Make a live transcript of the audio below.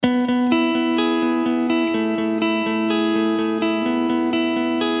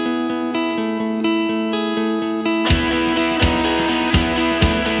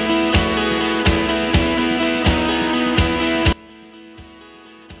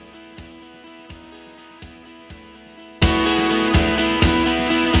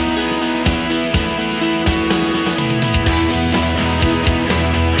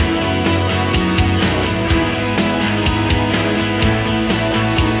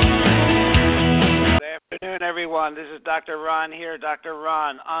everyone. This is Dr. Ron here. Dr.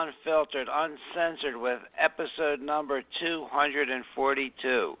 Ron, unfiltered, uncensored, with episode number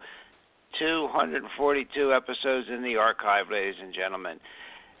 242. 242 episodes in the archive, ladies and gentlemen.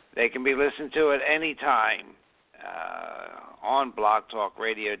 They can be listened to at any time on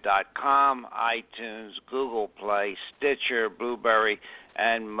blogtalkradio.com, iTunes, Google Play, Stitcher, Blueberry,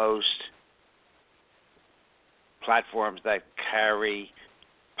 and most platforms that carry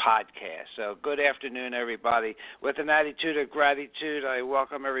podcasts. So good afternoon, everybody. With an attitude of gratitude, I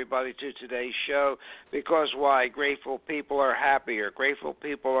welcome everybody to today's show because why? Grateful people are happier. Grateful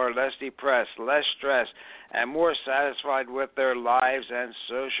people are less depressed, less stressed, and more satisfied with their lives and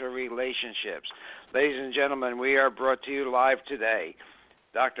social relationships. Ladies and gentlemen, we are brought to you live today.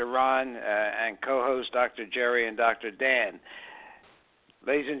 Dr. Ron and co-host Dr. Jerry and Dr. Dan.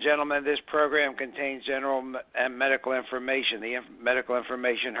 Ladies and gentlemen, this program contains general and medical information. The medical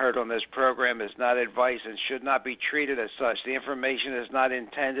information heard on this program is not advice and should not be treated as such. The information is not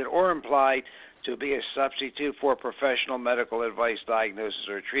intended or implied to be a substitute for professional medical advice, diagnosis,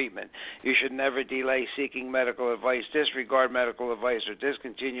 or treatment. You should never delay seeking medical advice, disregard medical advice, or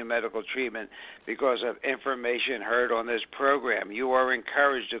discontinue medical treatment because of information heard on this program. You are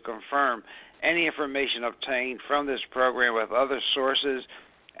encouraged to confirm any information obtained from this program with other sources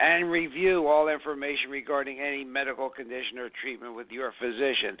and review all information regarding any medical condition or treatment with your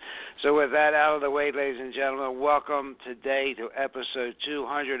physician. So with that out of the way, ladies and gentlemen, welcome today to episode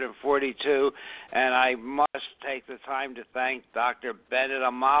 242, and I must take the time to thank Dr. Bennet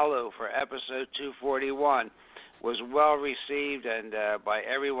Omalu for episode 241. Was well received, and by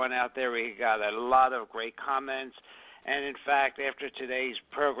everyone out there, we got a lot of great comments. And in fact, after today's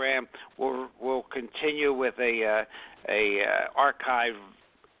program, we'll continue with a archive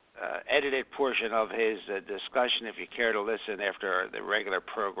edited portion of his discussion. If you care to listen after the regular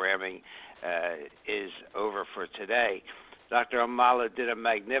programming is over for today, Dr. Omalu did a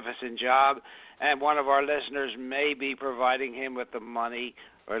magnificent job, and one of our listeners may be providing him with the money,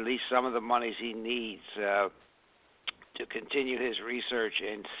 or at least some of the monies he needs to continue his research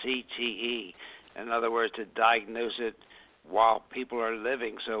in CTE. In other words, to diagnose it while people are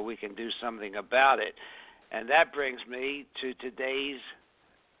living so we can do something about it. And that brings me to today's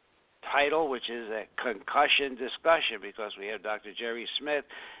title, which is a concussion discussion, because we have Dr. Jerry Smith.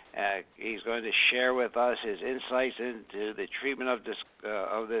 He's going to share with us his insights into the treatment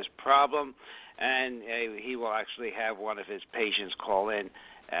of this problem, and he will actually have one of his patients call in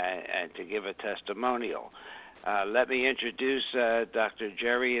and to give a testimonial. Let me introduce Dr.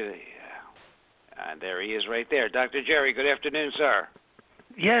 Jerry. There he is right there. Dr. Jerry, good afternoon, sir.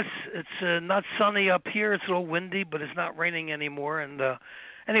 Yes, it's not sunny up here. It's a little windy, but it's not raining anymore. And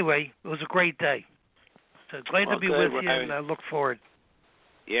anyway, it was a great day. So glad to be with you, and I look forward.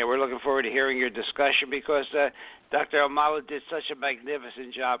 Yeah, we're looking forward to hearing your discussion because Dr. Omalu did such a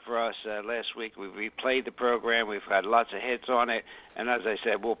magnificent job for us last week. We replayed the program. We've had lots of hits on it. And as I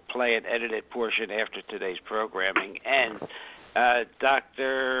said, we'll play an edited portion after today's programming. And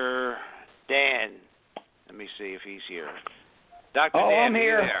Dr. Dan, let me see if he's here. Dr. Dan, I'm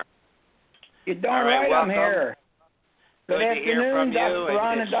here. There? You're darn right, I'm here. Good afternoon, to hear from Dr. you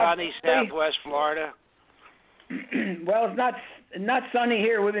Ron in and sunny Dr. Southwest Florida. Well, it's not sunny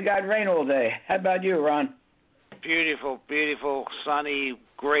here. We've got rain all day. How about you, Ron? Beautiful, beautiful, sunny,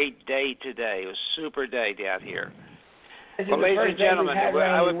 great day today. It was a super day down here. Well, ladies and gentlemen,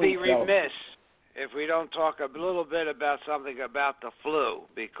 I would be remiss if we don't talk a little bit about something about the flu,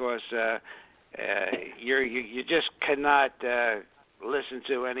 because you just cannot listen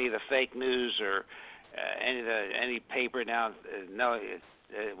to any of the fake news or any paper now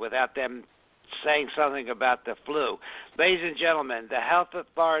without them saying something about the flu. Ladies and gentlemen, the health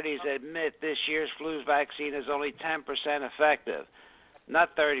authorities admit this year's flu vaccine is only 10% effective,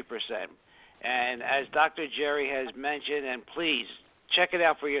 not 30%. And as Dr. Jerry has mentioned, and please check it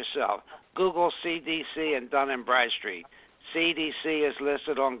out for yourself, Google CDC and Dun & Bradstreet. CDC is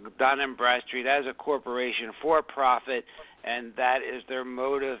listed on Dun & Bradstreet as a corporation for profit, and that is their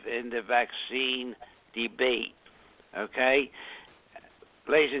motive in the vaccine debate. Okay?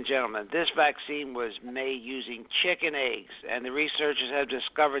 Ladies and gentlemen, this vaccine was made using chicken eggs, and the researchers have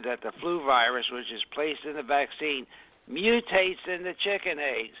discovered that the flu virus, which is placed in the vaccine, mutates in the chicken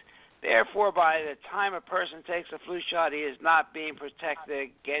eggs. Therefore, by the time a person takes a flu shot, he is not being protected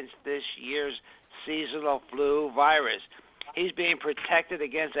against this year's seasonal flu virus. He's being protected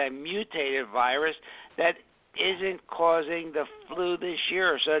against a mutated virus that isn't causing the flu this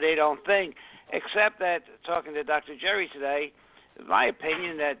year, so they don't think. Except that, talking to Dr. Jerry today, my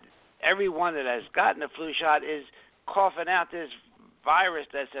opinion that everyone that has gotten the flu shot is coughing out this virus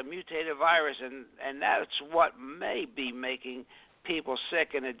that's a mutated virus, and that's what may be making people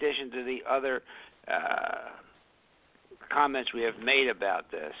sick, in addition to the other comments we have made about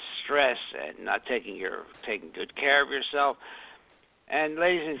the stress and not taking good care of yourself. And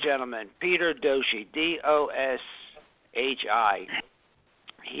ladies and gentlemen, Peter Doshi, Doshi,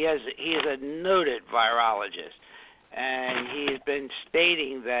 he is a noted virologist, and he's been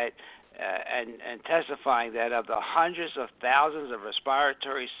stating that and testifying that of the hundreds of thousands of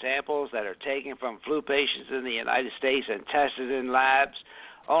respiratory samples that are taken from flu patients in the United States and tested in labs,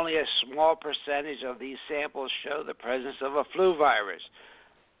 only a small percentage of these samples show the presence of a flu virus.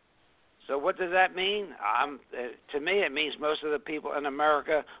 So what does that mean? To me, it means most of the people in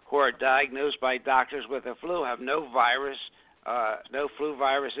America who are diagnosed by doctors with the flu have no flu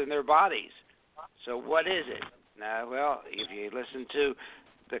virus in their bodies. So what is it? Well, if you listen to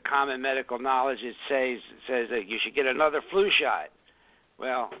the common medical knowledge, it says that you should get another flu shot.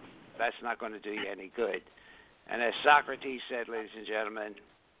 Well, that's not going to do you any good. And as Socrates said, ladies and gentlemen,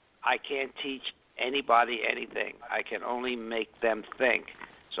 I can't teach anybody anything. I can only make them think.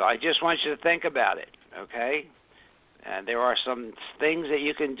 So I just want you to think about it, okay? And there are some things that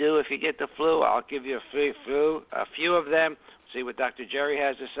you can do if you get the flu. I'll give you a few of them, see what Dr. Jerry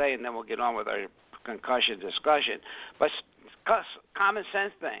has to say, and then we'll get on with our concussion discussion. But common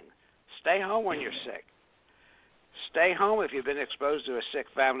sense thing, stay home when you're sick. Stay home if you've been exposed to a sick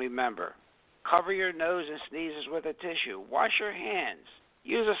family member. Cover your nose and sneezes with a tissue. Wash your hands.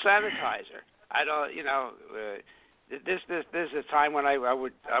 Use a sanitizer. This is a time when I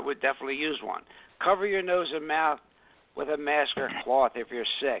would definitely use one. Cover your nose and mouth with a mask or cloth if you're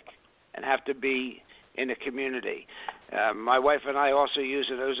sick and have to be in the community. My wife and I also use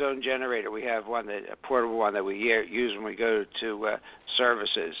an ozone generator. We have a portable one that we use when we go to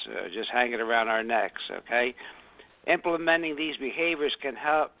services. Just hang it around our necks, okay? Implementing these behaviors can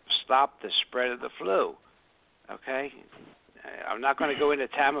help stop the spread of the flu, okay? I'm not going to go into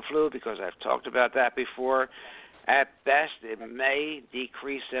Tamiflu because I've talked about that before. At best, it may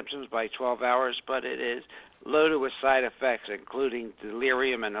decrease symptoms by 12 hours, but it is loaded with side effects, including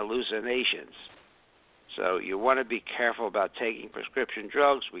delirium and hallucinations. So you want to be careful about taking prescription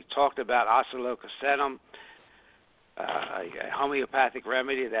drugs. We talked about oscillococcenum, a homeopathic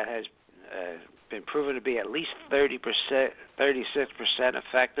remedy that has been proven to be at least 36%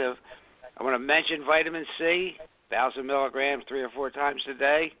 effective. I want to mention vitamin C, 1,000 milligrams 3 or 4 times a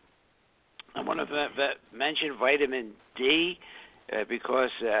day. I want to mention vitamin D because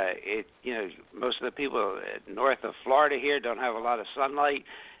most of the people north of Florida here don't have a lot of sunlight,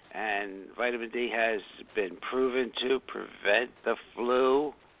 and vitamin D has been proven to prevent the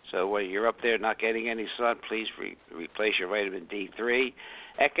flu. So when you're up there not getting any sun, please replace your vitamin D3.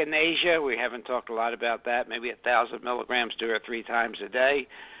 Echinacea, we haven't talked a lot about that, maybe 1,000 milligrams 2 or 3 times a day.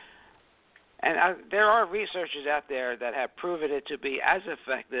 And there are researchers out there that have proven it to be as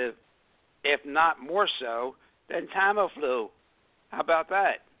effective, if not more so, than Tamiflu. How about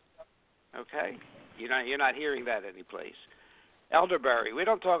that? Okay? You're not hearing that anyplace. Elderberry. We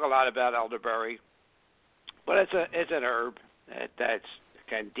don't talk a lot about elderberry, but it's an herb that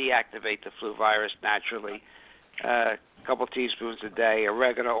can deactivate the flu virus naturally. A couple teaspoons a day.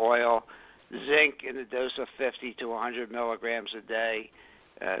 Oregano oil, zinc in a dose of 50 to 100 milligrams a day.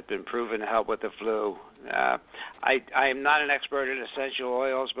 Been proven to help with the flu. I am not an expert in essential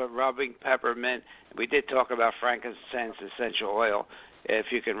oils, but rubbing peppermint. We did talk about frankincense essential oil.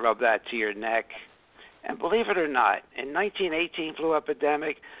 If you can rub that to your neck. And believe it or not, in 1918 flu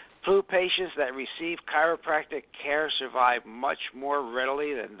epidemic, flu patients that received chiropractic care survived much more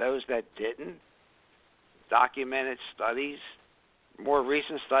readily than those that didn't. Documented studies. More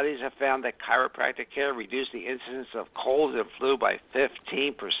recent studies have found that chiropractic care reduced the incidence of colds and flu by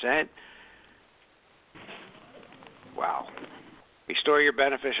 15%. Wow. Restore your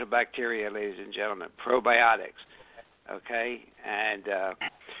beneficial bacteria, ladies and gentlemen. Probiotics. Okay? And,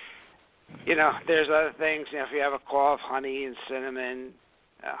 there's other things. If you have a cough, honey and cinnamon,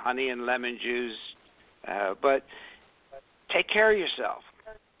 honey and lemon juice. But take care of yourself.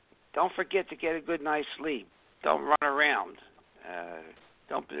 Don't forget to get a good night's sleep. Don't run around.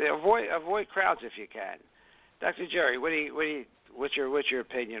 Don't avoid crowds if you can. Dr. Jerry, what's your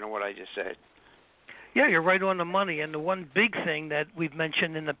opinion on what I just said? Yeah, you're right on the money. And the one big thing that we've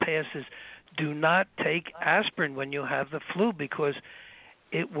mentioned in the past is do not take aspirin when you have the flu, because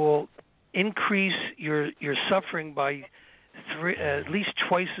it will increase your suffering by at least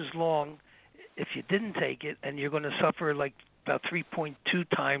twice as long if you didn't take it, and you're going to suffer like about 3.2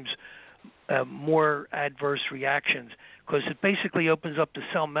 times more adverse reactions, because it basically opens up the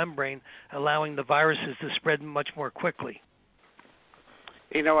cell membrane, allowing the viruses to spread much more quickly.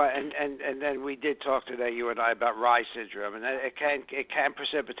 You know, and then we did talk today, you and I, about Rye syndrome, and it can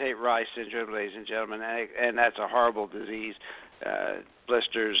precipitate Rye syndrome, ladies and gentlemen, and that's a horrible disease,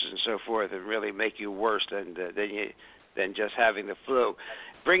 blisters and so forth, and really make you worse than just having the flu.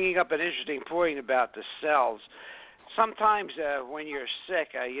 Bringing up an interesting point about the cells. Sometimes when you're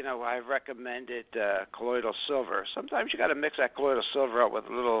sick, I've recommended colloidal silver. Sometimes you got to mix that colloidal silver up with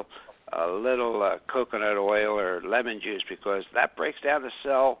a little coconut oil or lemon juice, because that breaks down the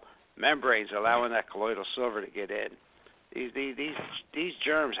cell membranes, allowing that colloidal silver to get in. These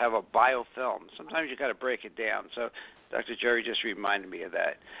germs have a biofilm. Sometimes you got to break it down. So Dr. Jerry just reminded me of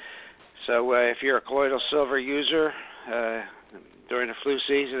that. So if you're a colloidal silver user during the flu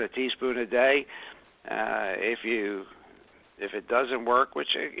season, a teaspoon a day. If it doesn't work,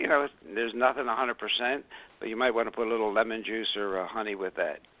 which there's nothing 100%, but you might want to put a little lemon juice or honey with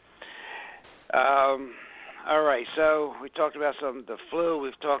that. All right, so we talked about the flu.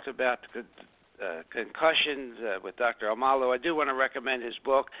 We've talked about concussions with Dr. Omalu. I do want to recommend his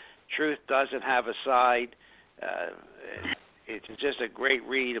book, Truth Doesn't Have a Side. It's just a great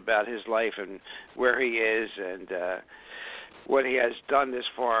read about his life and where he is and what he has done this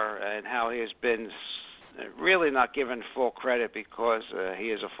far, and how he has been really not given full credit, because he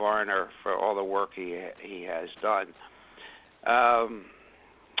is a foreigner, for all the work he has done.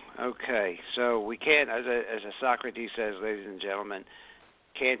 Okay, so we can't, as Socrates says, ladies and gentlemen,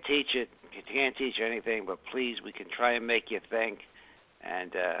 can't teach it. You can't teach anything, but please, we can try and make you think.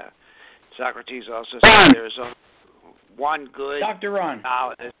 And Socrates also said there's only one good Dr. Ron.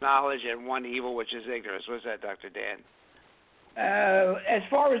 knowledge and one evil, which is ignorance. What's that, Dr. Dan? As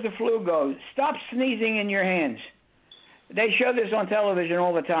far as the flu goes, stop sneezing in your hands. They show this on television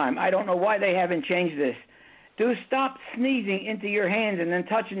all the time. I don't know why they haven't changed this. Do stop sneezing into your hands and then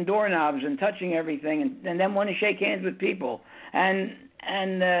touching doorknobs and touching everything, and then want to shake hands with people and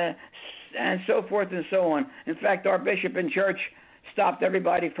so forth and so on. In fact, our bishop in church stopped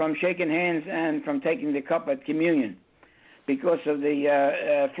everybody from shaking hands and from taking the cup at communion because of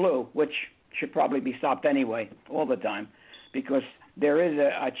the flu, which should probably be stopped anyway all the time, because there is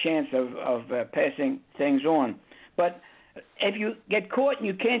a chance of passing things on. But if you get caught and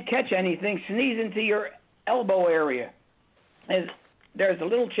you can't catch anything, sneeze into your elbow area. There's a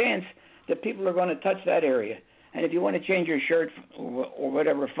little chance that people are going to touch that area. And if you want to change your shirt or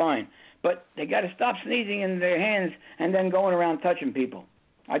whatever, fine. But they got to stop sneezing in their hands and then going around touching people.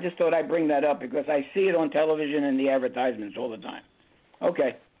 I just thought I'd bring that up because I see it on television and the advertisements all the time.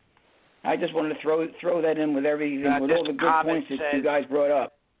 Okay. I just wanted to throw that in with everything, with all the good points that you guys brought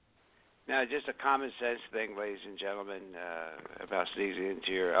up. Now, just a common sense thing, ladies and gentlemen, about sneezing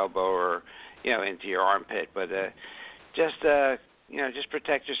into your elbow or, into your armpit. But just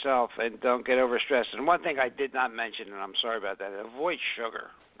protect yourself and don't get overstressed. And one thing I did not mention, and I'm sorry about that, avoid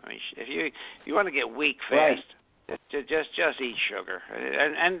sugar. I mean, if you want to get weak fast, right, just eat sugar.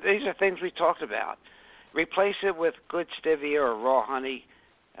 And these are things we talked about. Replace it with good stevia or raw honey,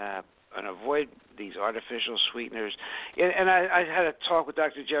 and avoid these artificial sweeteners. And I had a talk with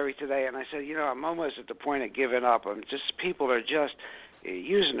Dr. Jerry today, and I said, I'm almost at the point of giving up. People are just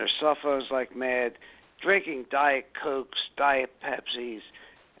using their cell phones like mad, drinking Diet Cokes, Diet Pepsis.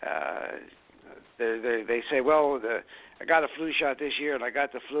 They say, I got a flu shot this year, and I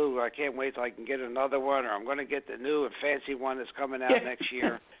got the flu. I can't wait till I can get another one, or I'm going to get the new and fancy one that's coming out next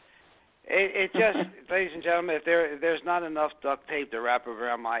year. It just, ladies and gentlemen, if there's not enough duct tape to wrap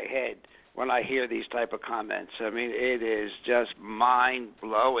around my head when I hear these type of comments. I mean, it is just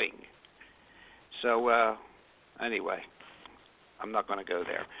mind-blowing. So, anyway, I'm not going to go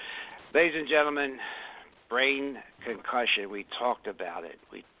there. Ladies and gentlemen, brain concussion, we talked about it.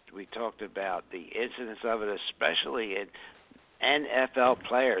 We talked about the incidence of it, especially in NFL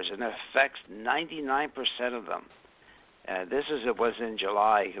players, and it affects 99% of them. It was in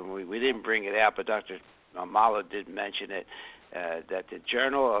July, and we didn't bring it out, but Dr. Omalu did mention it, that the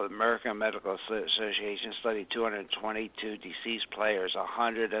Journal of the American Medical Association studied 222 deceased players,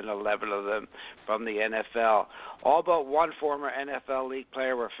 111 of them from the NFL. All but one former NFL league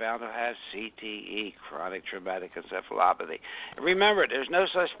player were found to have CTE, chronic traumatic encephalopathy. And remember, there's no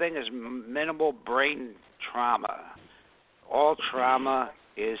such thing as minimal brain trauma. All trauma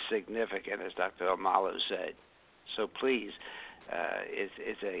is significant, as Dr. Omalu said. So please,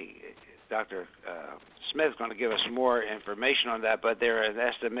 Dr. Smith's going to give us more information on that, but there are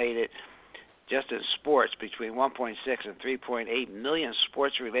estimated, just in sports, between 1.6 and 3.8 million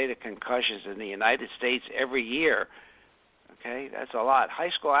sports-related concussions in the United States every year. Okay, that's a lot.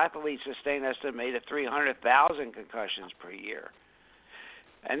 High school athletes sustain estimated 300,000 concussions per year.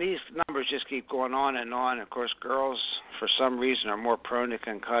 And these numbers just keep going on and on. Of course, girls, for some reason, are more prone to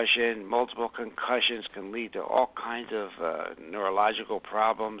concussion. Multiple concussions can lead to all kinds of neurological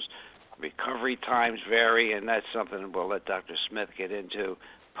problems. Recovery times vary, and that's something we'll let Dr. Smith get into.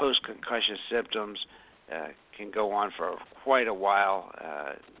 Post-concussion symptoms can go on for quite a while.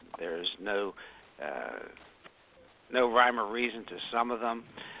 There's no rhyme or reason to some of them.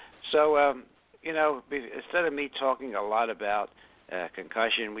 So, instead of me talking a lot about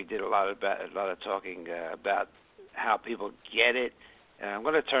concussion, we did a lot of talking about how people get it. I'm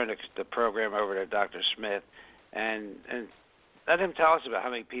going to turn the program over to Dr. Smith and let him tell us about how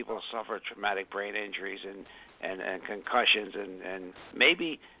many people suffer traumatic brain injuries and concussions, and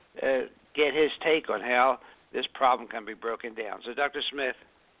maybe get his take on how this problem can be broken down. So, Dr. Smith,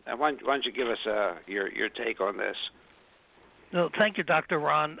 why don't you give us your take on this? No, thank you, Dr.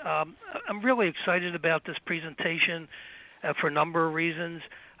 Ron. I'm really excited about this presentation for a number of reasons.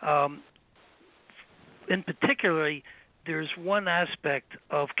 In particular, there's one aspect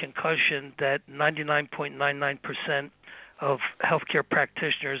of concussion that 99.99% of healthcare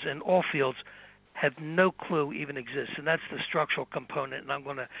practitioners in all fields have no clue even exists, and that's the structural component, and I'm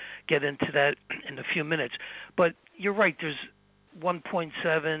going to get into that in a few minutes. But you're right, there's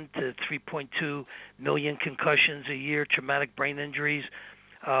 1.7 to 3.2 million concussions a year, traumatic brain injuries.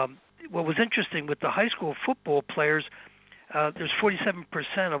 What was interesting with the high school football players, there's 47%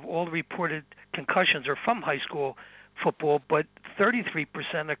 of all reported concussions are from high school football, but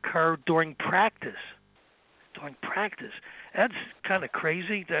 33% occur during practice. That's kind of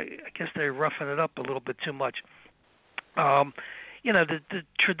crazy. I guess they're roughing it up a little bit too much. The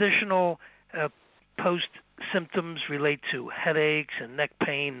traditional post symptoms relate to headaches and neck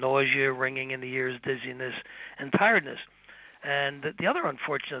pain, nausea, ringing in the ears, dizziness, and tiredness. And the other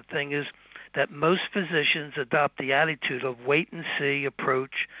unfortunate thing is that most physicians adopt the attitude of wait-and-see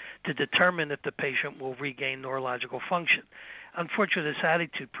approach to determine if the patient will regain neurological function. Unfortunately, this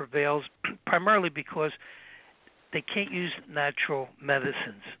attitude prevails primarily because they can't use natural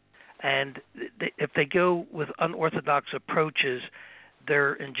medicines. And if they go with unorthodox approaches,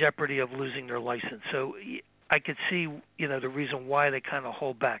 they're in jeopardy of losing their license. So I could see, the reason why they kind of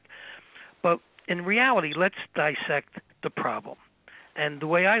hold back. But in reality, let's dissect the problem. And the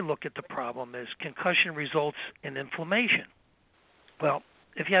way I look at the problem is concussion results in inflammation. Well,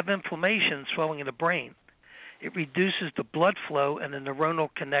 if you have inflammation, swelling in the brain, it reduces the blood flow and the neuronal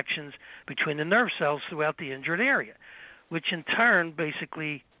connections between the nerve cells throughout the injured area, which in turn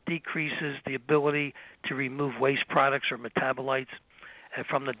basically decreases the ability to remove waste products or metabolites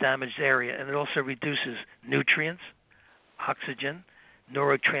from the damaged area. And it also reduces nutrients, oxygen,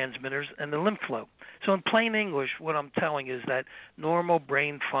 neurotransmitters, and the lymph flow. So in plain English, what I'm telling is that normal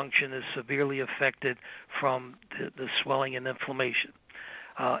brain function is severely affected from the swelling and inflammation.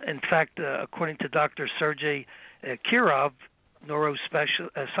 In fact, according to Dr. Sergei Kirov,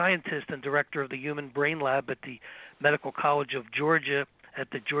 neuroscientist and director of the Human Brain Lab at the Medical College of Georgia at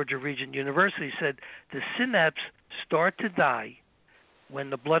the Georgia Region University, said the synapses start to die when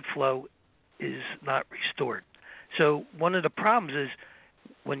the blood flow is not restored. So one of the problems is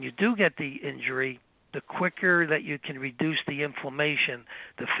when you do get the injury, the quicker that you can reduce the inflammation,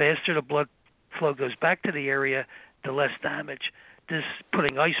 the faster the blood flow goes back to the area, the less damage. This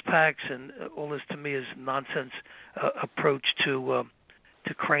putting ice packs and all this to me is nonsense approach to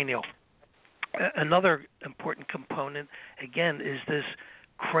cranial. Another important component, again, is this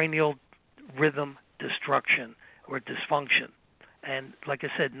cranial rhythm destruction or dysfunction. And like I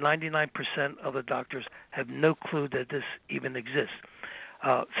said, 99% of the doctors have no clue that this even exists.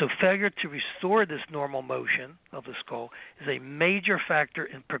 So failure to restore this normal motion of the skull is a major factor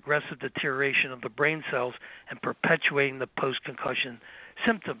in progressive deterioration of the brain cells and perpetuating the post-concussion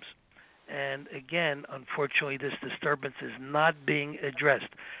symptoms. And again, unfortunately, this disturbance is not being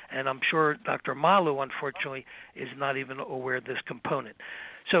addressed. And I'm sure Dr. Malu, unfortunately, is not even aware of this component.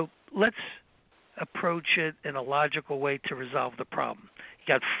 So let's approach it in a logical way to resolve the problem.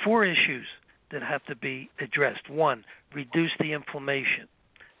 You got 4 issues that have to be addressed. 1, reduce the inflammation.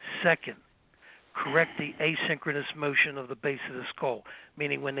 2nd, correct the asynchronous motion of the base of the skull,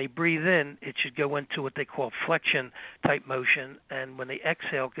 meaning when they breathe in, it should go into what they call flexion type motion, and when they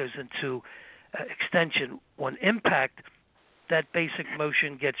exhale, it goes into extension. On impact, that basic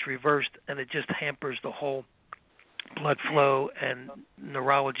motion gets reversed, and it just hampers the whole blood flow and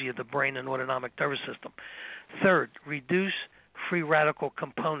neurology of the brain and autonomic nervous system. 3rd, reduce free radical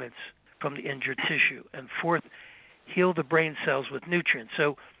components from the injured tissue. And 4th, heal the brain cells with nutrients.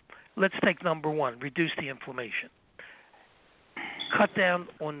 So let's take number 1, reduce the inflammation. Cut down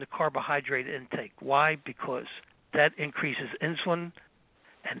on the carbohydrate intake. Why? Because that increases insulin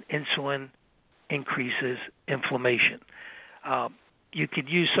and insulin increases inflammation. You could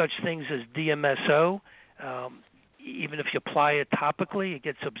use such things as DMSO. Even if you apply it topically, it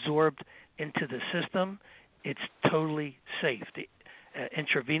gets absorbed into the system. It's totally safe.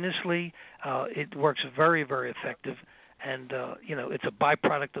 Intravenously, it works very, very effective. And, it's a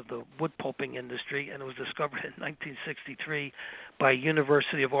byproduct of the wood pulping industry, and it was discovered in 1963 by a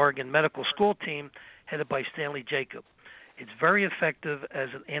University of Oregon medical school team headed by Stanley Jacob. It's very effective as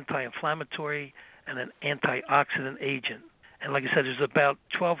an anti-inflammatory and an antioxidant agent. And like I said, there's about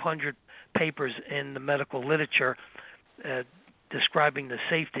 1,200 papers in the medical literature describing the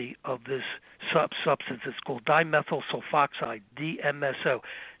safety of this substance. It's called dimethyl sulfoxide, DMSO.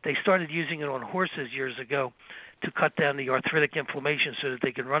 They started using it on horses years ago to cut down the arthritic inflammation so that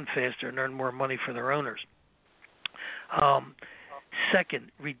they can run faster and earn more money for their owners.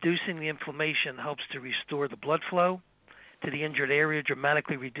 Second, reducing the inflammation helps to restore the blood flow to the injured area,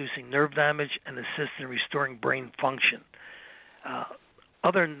 dramatically reducing nerve damage and assist in restoring brain function.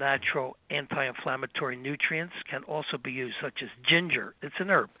 Other natural anti-inflammatory nutrients can also be used, such as ginger, it's an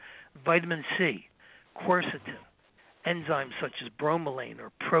herb, vitamin C, quercetin, enzymes such as bromelain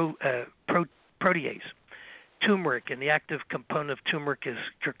or protease, turmeric, and the active component of turmeric is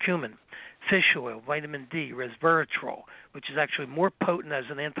curcumin, fish oil, vitamin D, resveratrol, which is actually more potent as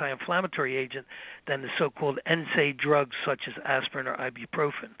an anti-inflammatory agent than the so-called NSAID drugs such as aspirin or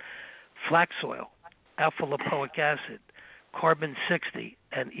ibuprofen, flax oil, alpha-lipoic acid, carbon-60,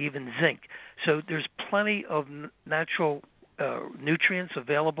 and even zinc. So there's plenty of natural nutrients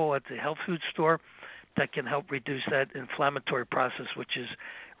available at the health food store that can help reduce that inflammatory process, which is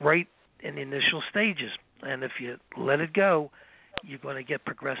right in the initial stages. And if you let it go, you're going to get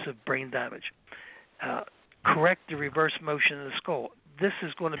progressive brain damage. Correct the reverse motion in the skull. This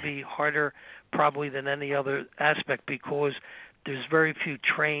is going to be harder probably than any other aspect because there's very few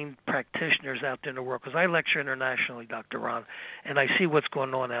trained practitioners out there in the world. Because I lecture internationally, Dr. Ron, and I see what's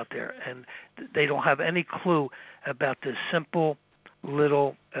going on out there. And they don't have any clue about this simple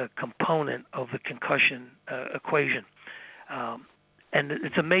little component of the concussion equation. And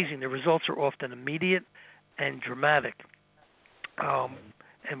it's amazing. The results are often immediate and dramatic.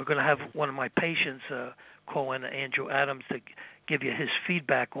 And we're going to have one of my patients call in, Andrew Adams, to give you his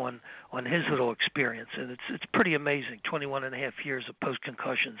feedback on his little experience. And it's pretty amazing, 21 and a half years of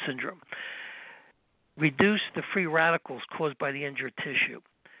post-concussion syndrome. Reduce the free radicals caused by the injured tissue.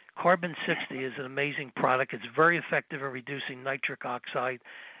 Carbon-60 is an amazing product. It's very effective in reducing nitric oxide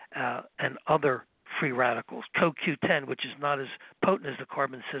and other free radicals. CoQ10, which is not as potent as the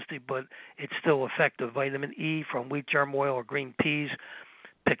carbon-60, but it's still effective. Vitamin E from wheat germ oil or green peas.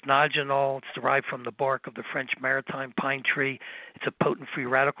 Pycnogenol, it's derived from the bark of the French maritime pine tree. It's a potent free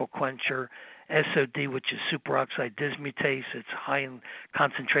radical quencher. SOD, which is superoxide dismutase, it's high in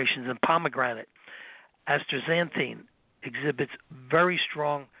concentrations in pomegranate. Astaxanthin exhibits very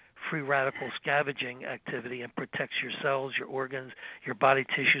strong free radical scavenging activity and protects your cells, your organs, your body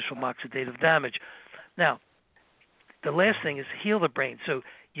tissues from oxidative damage. Now, the last thing is heal the brain. So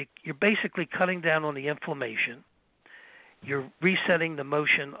you're basically cutting down on the inflammation. You're resetting the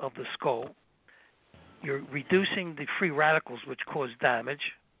motion of the skull. You're reducing the free radicals which cause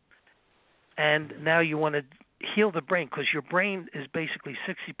damage. And now you want to heal the brain because your brain is basically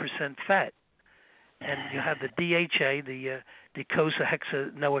 60% fat. And you have the DHA, the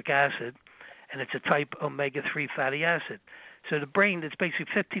docosahexaenoic acid, and it's a type omega-3 fatty acid. So the brain, it's basically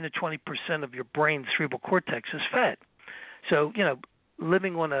 15 to 20% of your brain's cerebral cortex is fat. So,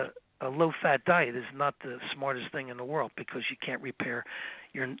 living on a low-fat diet is not the smartest thing in the world because you can't repair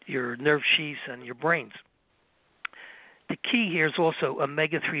your nerve sheaths and your brains. The key here is also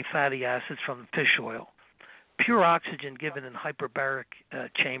omega-3 fatty acids from fish oil. Pure oxygen given in hyperbaric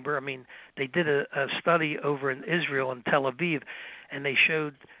chamber. I mean, they did a study over in Israel and Tel Aviv, and they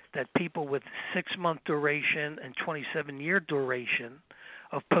showed that people with 6-month duration and 27-year duration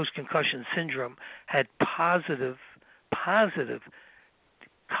of post-concussion syndrome had positive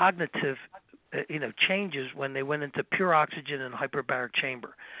cognitive changes when they went into pure oxygen and hyperbaric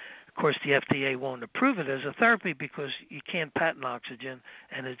chamber. Of course, the FDA won't approve it as a therapy because you can't patent oxygen,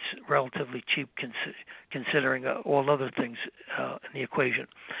 and it's relatively cheap considering all other things in the equation.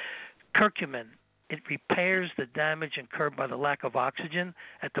 Curcumin, it repairs the damage incurred by the lack of oxygen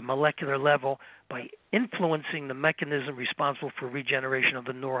at the molecular level by influencing the mechanism responsible for regeneration of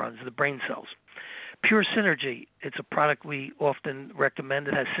the neurons, the brain cells. Pure Synergy, it's a product we often recommend.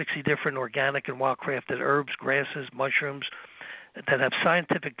 It has 60 different organic and wild-crafted herbs, grasses, mushrooms, that have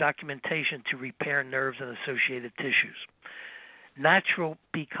scientific documentation to repair nerves and associated tissues. Natural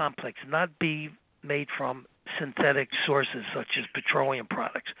B complex, not B made from synthetic sources such as petroleum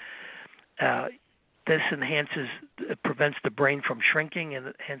products. This prevents the brain from shrinking and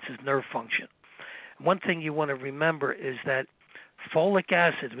enhances nerve function. One thing you want to remember is that folic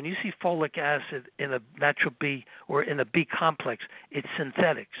acid, when you see folic acid in a natural B or in a B complex, it's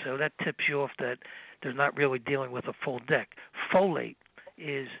synthetic. So that tips you off that they're not really dealing with a full deck. Folate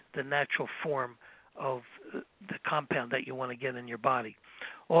is the natural form of the compound that you want to get in your body.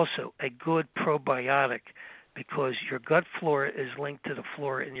 Also, a good probiotic, because your gut flora is linked to the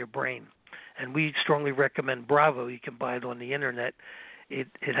flora in your brain. And we strongly recommend Bravo. You can buy it on the internet. It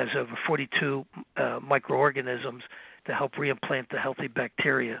has over 42 microorganisms to help reimplant the healthy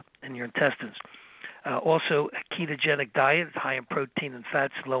bacteria in your intestines. Also, a ketogenic diet, high in protein and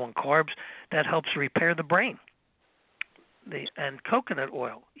fats, low in carbs, that helps repair the brain. And coconut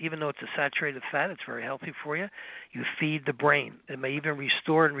oil, even though it's a saturated fat, it's very healthy for you. You feed the brain. It may even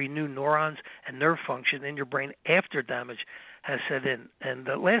restore and renew neurons and nerve function in your brain after damage has set in. And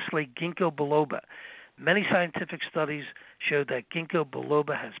lastly, ginkgo biloba. Many scientific studies show that ginkgo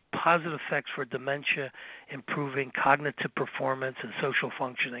biloba has positive effects for dementia, improving cognitive performance and social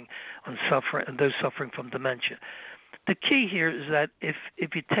functioning on those suffering from dementia. The key here is that if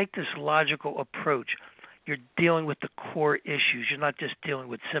you take this logical approach, you're dealing with the core issues. You're not just dealing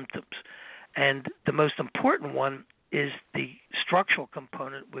with symptoms. And the most important one is the structural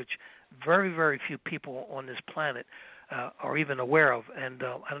component, which very, very few people on this planet are even aware of. And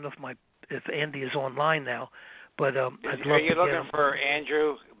I don't know if Andy is online now, but I'd love to get him. Are you looking for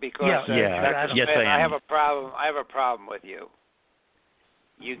Andrew? Because yes, I am. I have a problem with you.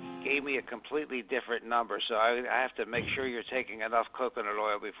 You gave me a completely different number, so I have to make sure you're taking enough coconut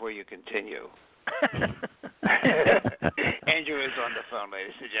oil before you continue. Andrew is on the phone,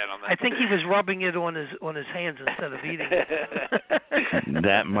 ladies and gentlemen. I think he was rubbing it on his hands instead of eating it.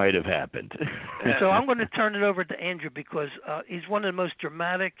 That might have happened. So I'm going to turn it over to Andrew because he's one of the most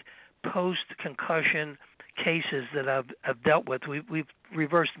dramatic post-concussion cases that I've dealt with. We've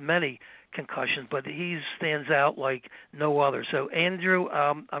reversed many concussions, but he stands out like no other. So Andrew,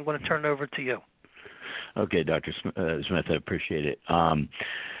 I'm going to turn it over to you. Okay, Dr. Smith, I appreciate it.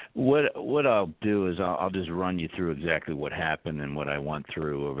 What I'll do is I'll just run you through exactly what happened and what I went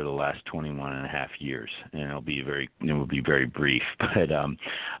through over the last 21 and a half years, and it will be very brief. But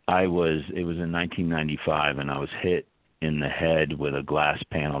it was in 1995, and I was hit in the head with a glass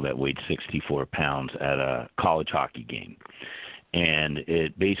panel that weighed 64 pounds at a college hockey game, and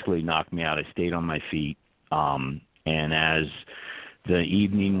it basically knocked me out. I stayed on my feet, and as the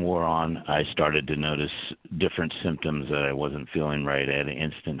evening wore on, I started to notice different symptoms that I wasn't feeling right. I had an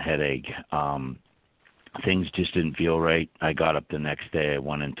instant headache. Things just didn't feel right. I got up the next day. I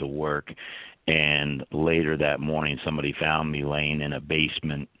went into work, and later that morning somebody found me laying in a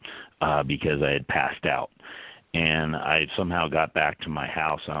basement because I had passed out. And I somehow got back to my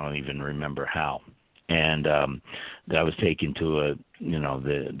house. I don't even remember how. And I was taken to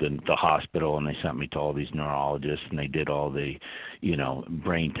the hospital, and they sent me to all these neurologists, and they did all the,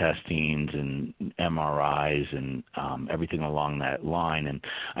 brain testings and MRIs and everything along that line. And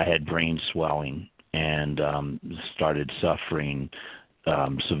I had brain swelling and started suffering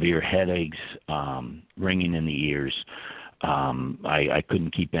severe headaches, ringing in the ears. I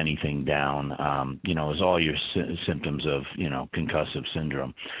couldn't keep anything down. It was all your symptoms of, concussive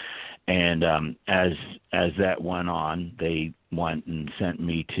syndrome. And as that went on, they went and sent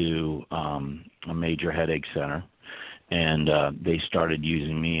me to a major headache center, and they started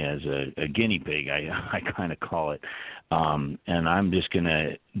using me as a guinea pig, I kind of call it. And I'm just going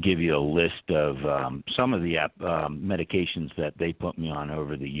to give you a list of some of the medications that they put me on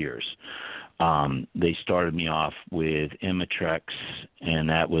over the years. They started me off with Imitrex, and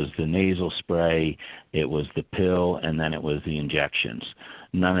that was the nasal spray, it was the pill, and then it was the injections.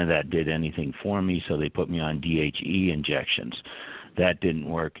 None of that did anything for me, so they put me on DHE injections. That didn't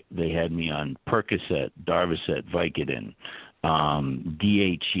work. They had me on Percocet, Darvocet, Vicodin,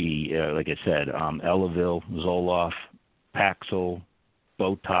 DHE, like I said, Elavil, Zoloft, Paxil,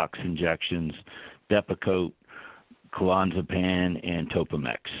 Botox injections, Depakote, clonazepam, and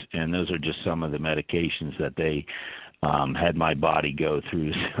Topomex. And those are just some of the medications that they had my body go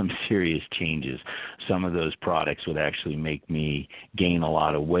through some serious changes. Some of those products would actually make me gain a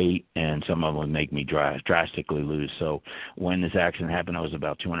lot of weight, and some of them would make me drastically lose. So when this accident happened, I was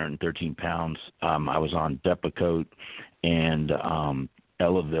about 213 pounds. I was on Depakote and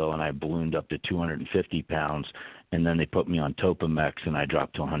Elavil, and I ballooned up to 250 pounds. And then they put me on Topomex, and I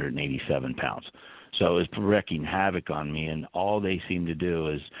dropped to 187 pounds. So it was wreaking havoc on me, and all they seemed to do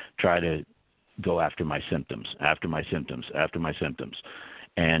is try to go after my symptoms.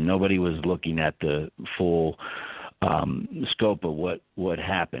 and nobody was looking at the full scope of what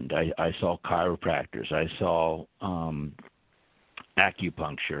happened. I saw chiropractors. I saw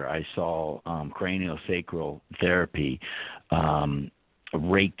acupuncture. I saw craniosacral therapy,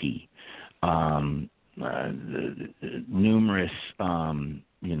 Reiki, numerous,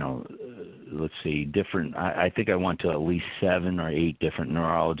 let's see, different. I think I went to at least 7 or 8 different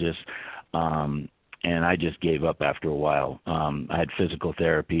neurologists, and I just gave up after a while. I had physical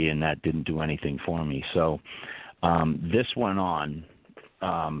therapy, and that didn't do anything for me. So this went on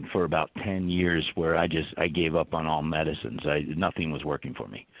for about 10 years, where I gave up on all medicines. Nothing was working for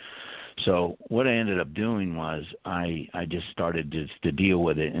me. So what I ended up doing was I just started to deal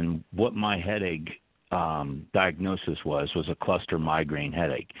with it, and what my headache diagnosis was a cluster migraine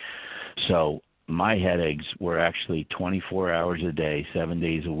headache. So my headaches were actually 24 hours a day, 7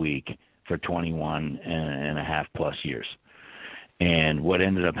 days a week for 21 and a half plus years. And what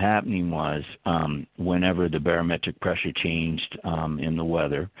ended up happening was whenever the barometric pressure changed in the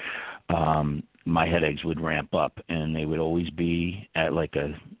weather, my headaches would ramp up, and they would always be at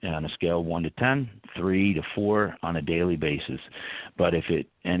on a scale of 1 to 10, 3 to 4 on a daily basis. But if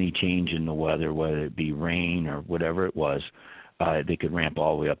any change in the weather, whether it be rain or whatever it was, they could ramp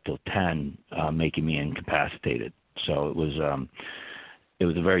all the way up till 10, making me incapacitated. So it was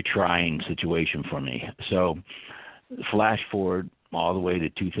a very trying situation for me. So flash forward all the way to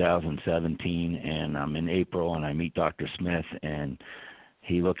 2017, and I'm in April, and I meet Dr. Smith, and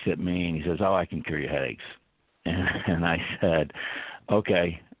he looks at me and he says, "Oh, I can cure your headaches." And I said,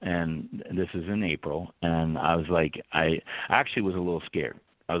 "Okay." And this is in April, and I was like, I actually was a little scared.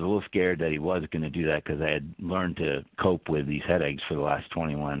 I was a little scared that he was going to do that, because I had learned to cope with these headaches for the last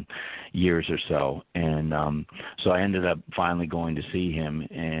 21 years or so. And so I ended up finally going to see him,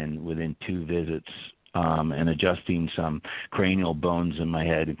 and within 2 visits and adjusting some cranial bones in my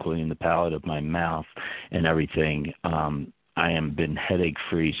head, including the palate of my mouth and everything, I am been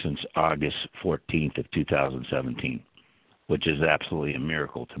headache-free since August 14th of 2017, which is absolutely a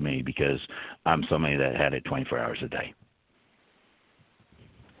miracle to me, because I'm somebody that had it 24 hours a day.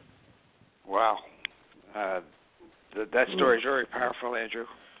 Wow. That story is very powerful, Andrew.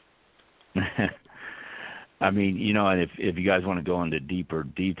 I mean, and if you guys want to go into deeper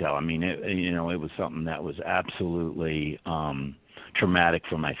detail, I mean, it was something that was absolutely traumatic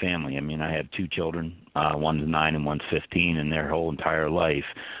for my family. I mean, I have 2 children, one's 9 and one's 15, and their whole entire life,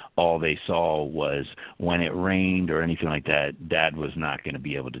 all they saw was when it rained or anything like that, Dad was not going to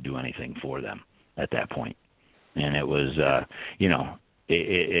be able to do anything for them at that point. And it was,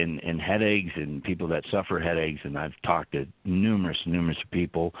 in headaches and people that suffer headaches, and I've talked to numerous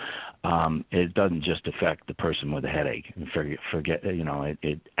people, it doesn't just affect the person with a headache. Forget,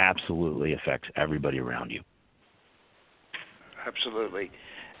 it absolutely affects everybody around you. Absolutely.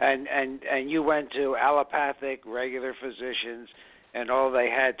 And you went to allopathic, regular physicians, and all they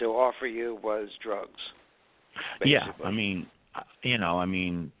had to offer you was drugs, basically. Yeah,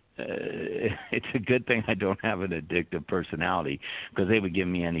 it's a good thing I don't have an addictive personality, because they would give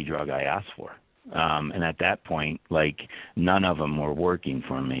me any drug I asked for. And at that point, none of them were working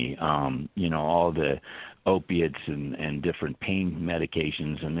for me. All the opiates and different pain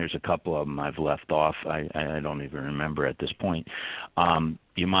medications, and there's a couple of them I've left off. I don't even remember at this point.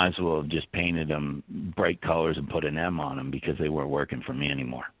 You might as well have just painted them bright colors and put an M on them, because they weren't working for me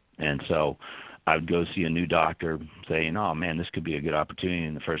anymore. And so I would go see a new doctor saying, "Oh, man, this could be a good opportunity."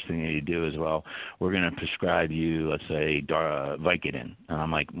 And the first thing they do is, "Well, we're going to prescribe you, let's say, Vicodin." And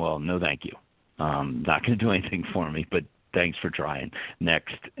I'm like, "Well, no, thank you. Not going to do anything for me, but thanks for trying.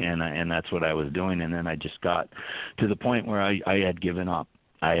 Next." And that's what I was doing. And then I just got to the point where I had given up.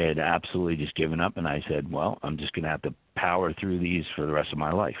 I had absolutely just given up, and I said, well, I'm just going to have to power through these for the rest of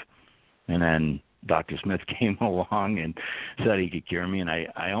my life. And then Dr. Smith came along and said he could cure me, and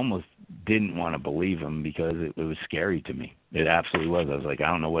I almost didn't want to believe him, because it was scary to me. It absolutely was. I was like, I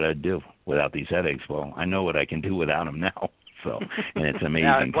don't know what I'd do without these headaches. Well, I know what I can do without them now. So, and it's amazing.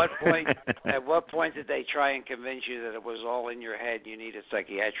 Now, at what point did they try and convince you that it was all in your head? You needed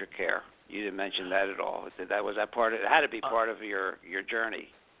psychiatric care. You didn't mention that at all. That part? It had to be part of your journey.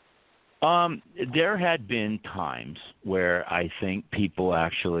 There had been times where I think people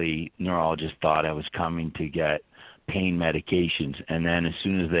actually, neurologists, thought I was coming to get pain medications, and then as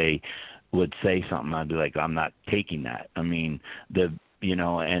soon as they would say something, I'd be like, I'm not taking that. I mean,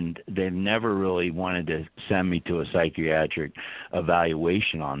 and they never really wanted to send me to a psychiatric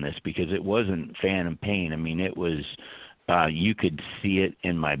evaluation on this, because it wasn't phantom pain. I mean, it was You could see it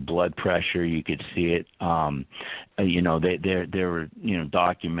in my blood pressure. You could see it. There were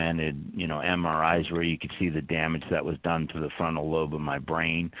documented MRIs where you could see the damage that was done to the frontal lobe of my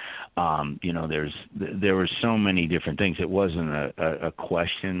brain. There were so many different things. It wasn't a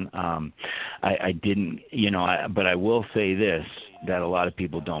question. I didn't, but I will say this, that a lot of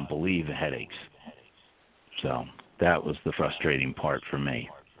people don't believe in headaches. So that was the frustrating part for me.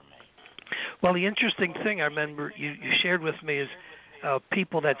 Well, the interesting thing I remember you shared with me is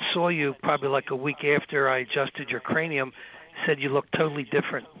people that saw you probably like a week after I adjusted your cranium said you looked totally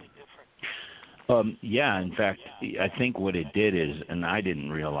different. Yeah, in fact, I think what it did is, and I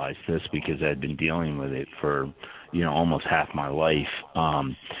didn't realize this because I'd been dealing with it for, almost half my life.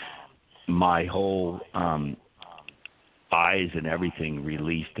 My whole eyes and everything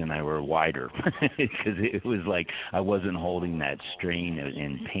released, and I were wider because it was like I wasn't holding that strain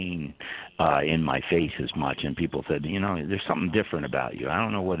and pain in my face as much. And people said, there's something different about you. I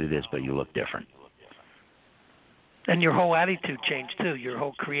don't know what it is, but you look different. And your whole attitude changed too. Your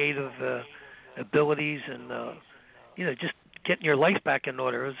whole creative abilities and just getting your life back in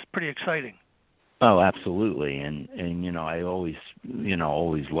order. It was pretty exciting. Oh, absolutely, and I always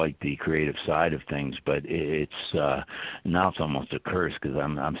liked the creative side of things, but it's now it's almost a curse because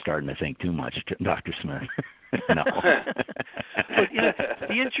I'm starting to think too much, Dr. Smith. No. But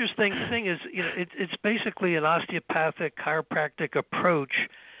the interesting thing is, it's basically an osteopathic chiropractic approach,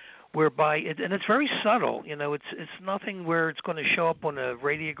 whereby and it's very subtle. It's nothing where it's going to show up on a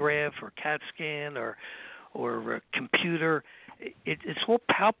radiograph or CAT scan or a computer. It's all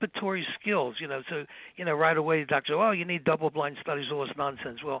palpatory skills, So, right away the doctor says, "Oh, you need double-blind studies, all this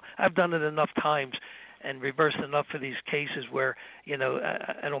nonsense." Well, I've done it enough times and reversed enough of these cases where,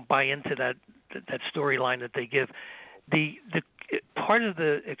 I don't buy into that storyline that they give. The part of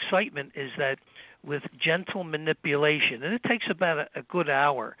the excitement is that with gentle manipulation, and it takes about a good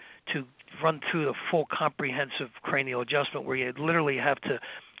hour to run through the full comprehensive cranial adjustment where you literally have to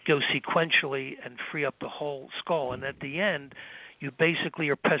go sequentially and free up the whole skull. And at the end, you basically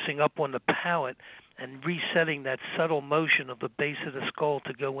are pressing up on the palate and resetting that subtle motion of the base of the skull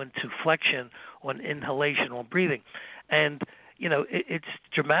to go into flexion on inhalation, on breathing. And, it's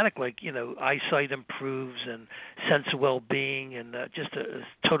dramatic, like, eyesight improves and sense of well-being and just a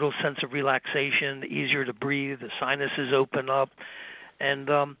total sense of relaxation, easier to breathe, the sinuses open up. And,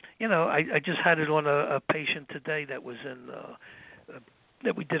 I just had it on a patient today that was in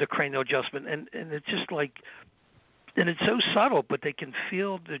that we did a cranial adjustment, and it's just like, and it's so subtle, but they can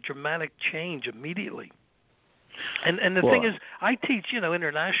feel the dramatic change immediately. And the thing is, I teach,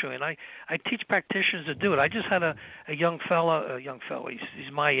 internationally, and I teach practitioners to do it. I just had a young fellow,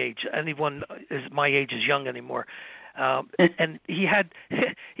 he's my age. Anyone is my age is young anymore. And he had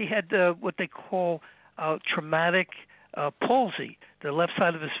what they call traumatic palsy. The left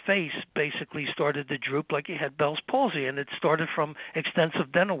side of his face basically started to droop like he had Bell's palsy, and it started from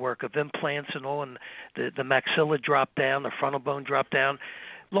extensive dental work of implants and all, and the maxilla dropped down, the frontal bone dropped down.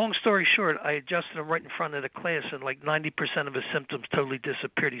 Long story short, I adjusted him right in front of the class, and like 90% of his symptoms totally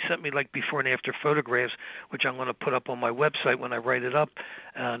disappeared. He sent me like before and after photographs, which I'm going to put up on my website when I write it up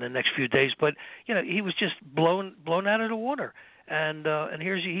in the next few days. But he was just blown out of the water. And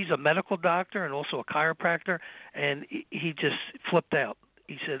he's a medical doctor and also a chiropractor, and he just flipped out.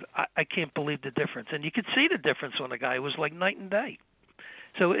 He said, I can't believe the difference. And you could see the difference on the guy. It was like night and day.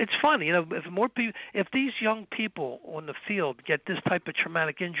 So it's fun, if these young people on the field get this type of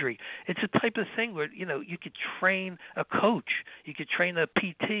traumatic injury, it's a type of thing where, you could train a coach, you could train a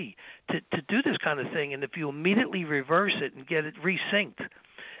PT to do this kind of thing. And if you immediately reverse it and get it resynced,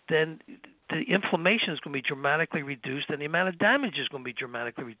 then the inflammation is going to be dramatically reduced and the amount of damage is going to be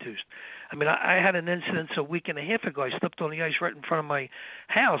dramatically reduced. I mean, I had an incident a week and a half ago. I slipped on the ice right in front of my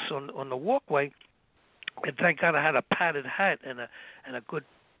house on the walkway. And thank God I had a padded hat and a good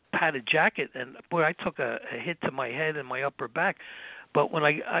padded jacket. And boy, I took a hit to my head and my upper back. But when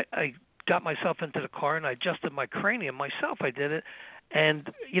I got myself into the car and I adjusted my cranium myself, I did it.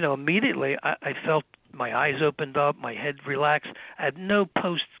 And, immediately I felt my eyes opened up, my head relaxed. I had no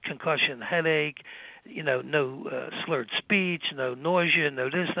post-concussion headache, no slurred speech, no nausea, no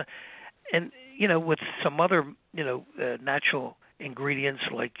this. And, with some other, natural ingredients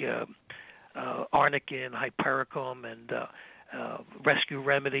like arnica, hypericum, and rescue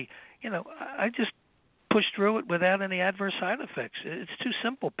remedy, I just pushed through it without any adverse side effects. It's too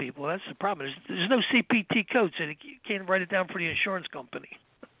simple, people. That's the problem. There's no CPT code, so you can't write it down for the insurance company.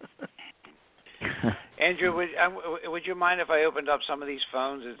 Andrew, would you mind if I opened up some of these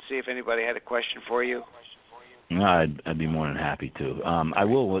phones and see if anybody had a question for you? No, I'd be more than happy to. I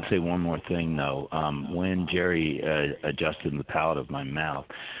will let's say one more thing though. When Jerry adjusted the palate of my mouth,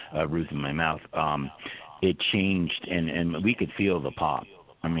 roof of my mouth, it changed, and we could feel the pop.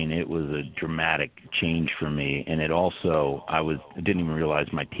 I mean, it was a dramatic change for me, and it also I didn't even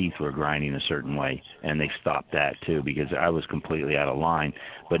realize my teeth were grinding a certain way, and they stopped that too because I was completely out of line.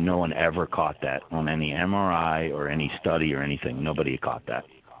 But no one ever caught that on any MRI or any study or anything. Nobody caught that.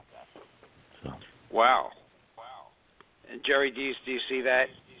 So. Wow. And Jerry, do you see that?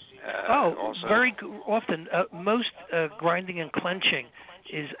 Also? Very often. Most grinding and clenching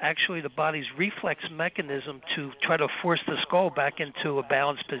is actually the body's reflex mechanism to try to force the skull back into a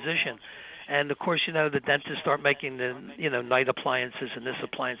balanced position. And of course, the dentists start making the night appliances and this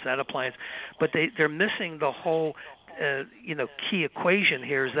appliance, that appliance, but they're missing the whole key equation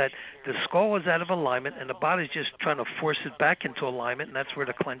here is that the skull is out of alignment and the body's just trying to force it back into alignment, and that's where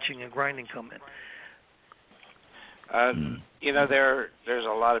the clenching and grinding come in. There's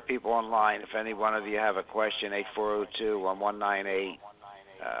a lot of people online. If any one of you have a question, 8402-1198,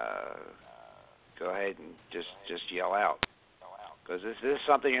 go ahead and just yell out. Because this is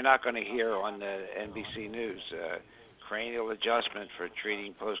something you're not going to hear on the NBC News. Cranial adjustment for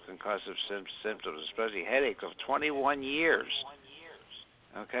treating post-concussive symptoms, especially headaches, of 21 years.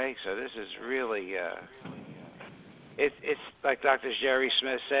 Okay, so this is really, it's like Dr. Jerry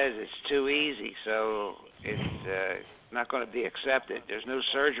Smith says, it's too easy, so it's not going to be accepted. There's no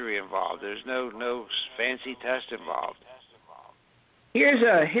surgery involved. There's no fancy test involved. Here's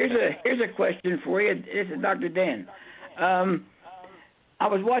a question for you. This is Dr. Dan. I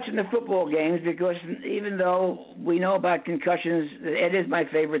was watching the football games because even though we know about concussions, it is my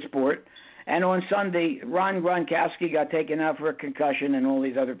favorite sport. And on Sunday, Ron Gronkowski got taken out for a concussion, and all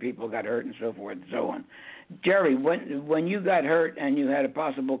these other people got hurt, and so forth and so on. Jerry, when you got hurt and you had a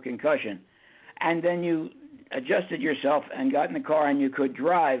possible concussion, and then you adjusted yourself and got in the car and you could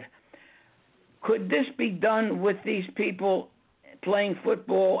drive, could this be done with these people playing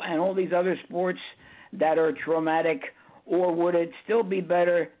football and all these other sports that are traumatic, or would it still be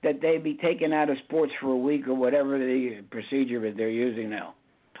better that they be taken out of sports for a week or whatever the procedure that they're using now?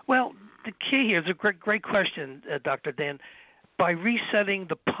 Well, the key here is a great question, Dr. Dan. By resetting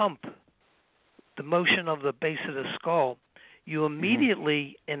the pump, the motion of the base of the skull, you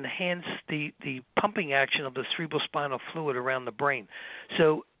immediately enhance the pumping action of the cerebrospinal fluid around the brain.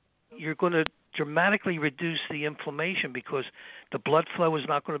 So you're going to dramatically reduce the inflammation because the blood flow is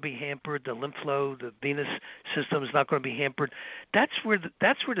not going to be hampered, the lymph flow, the venous system is not going to be hampered. That's where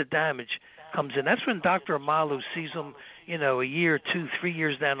the damage comes in. That's when Dr. Amalu sees them, a year, 2, 3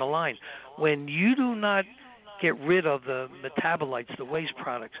 years down the line. When you do not get rid of the metabolites, the waste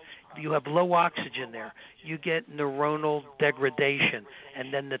products, you have low oxygen there. You get neuronal degradation,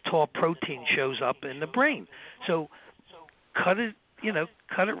 and then the tau protein shows up in the brain. So cut it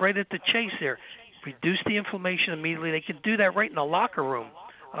right at the chase there. Reduce the inflammation immediately. They can do that right in the locker room.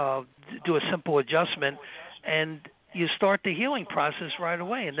 Do a simple adjustment, and you start the healing process right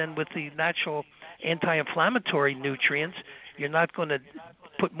away. And then with the natural anti-inflammatory nutrients, you're not going to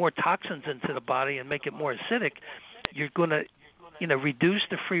put more toxins into the body and make it more acidic. You're going to reduce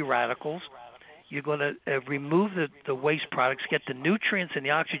the free radicals. You're going to remove the waste products, get the nutrients and the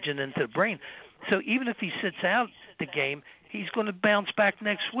oxygen into the brain. So even if he sits out the game, he's going to bounce back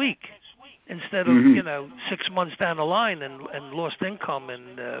next week instead of 6 months down the line and lost income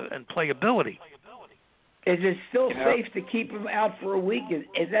and playability. Is it still safe to keep him out for a week?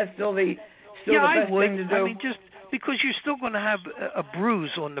 Is that still the best thing to do? I mean, just because you're still going to have a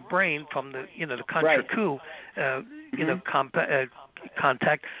bruise on the brain from the the contra-coup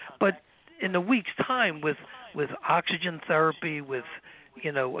contact, but in a week's time with oxygen therapy, with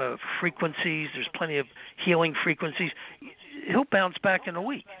frequencies, there's plenty of healing frequencies, he'll bounce back in a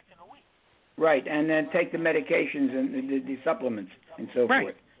week. Right, and then take the medications and the supplements and so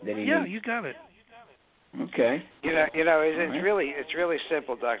forth that he needs. You got it. Okay. It's really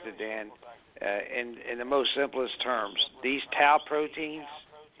simple, Dr. Dan. In the most simplest terms, these tau proteins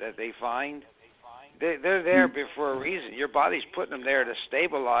that they find, they're there for a reason. Your body's putting them there to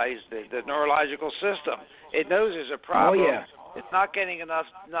stabilize the neurological system. It knows there's a problem. Oh, yeah. It's not getting enough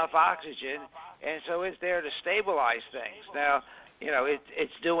oxygen, and so it's there to stabilize things. Now,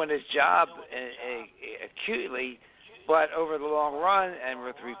 it's doing its job acutely, but over the long run and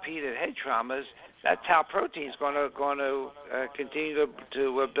with repeated head traumas, that tau protein is going to continue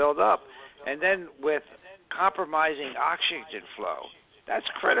to build up. And then with compromising oxygen flow, that's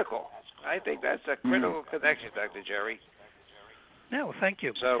critical. I think that's a critical connection, Dr. Jerry. No, thank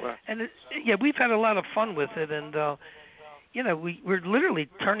you. So, we've had a lot of fun with it, and we're literally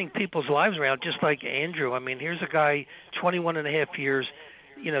turning people's lives around, just like Andrew. I mean, here's a guy, 21 and a half years,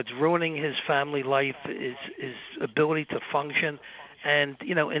 it's ruining his family life, his ability to function. And,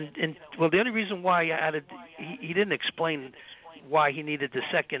 well, the only reason why I added, he didn't explain why he needed the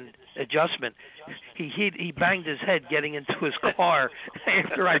second adjustment. He banged his head getting into his car.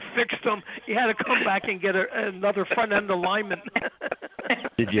 After I fixed him, he had to come back and get another front end alignment.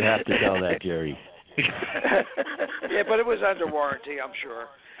 Did you have to tell that, Jerry? Yeah, but it was under warranty, I'm sure.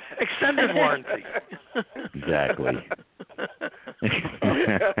 Extended warranty. Exactly.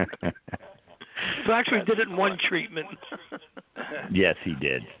 So actually did it in one treatment. Yes, he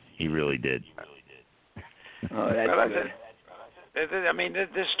did. He really did. Oh, that's good. I mean,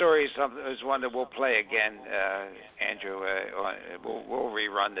 this story is one that we'll play again, Andrew. We'll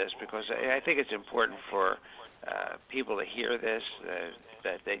rerun this because I think it's important for people to hear this,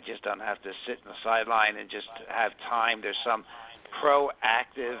 that they just don't have to sit in the sideline and just have time. There's some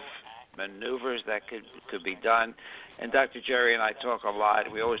proactive maneuvers that could be done. And Dr. Jerry and I talk a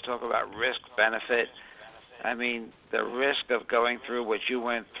lot. We always talk about risk-benefit. I mean, the risk of going through what you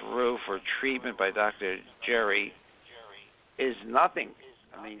went through for treatment by Dr. Jerry is nothing.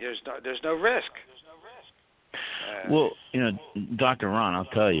 I mean, there's no risk. Well, Dr. Ron, I'll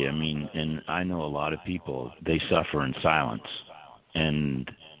tell you, I mean, and I know a lot of people, they suffer in silence, and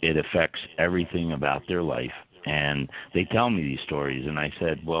it affects everything about their life. And they tell me these stories, and I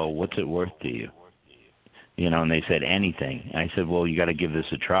said, well, what's it worth to you? And they said anything. And I said, well, you got to give this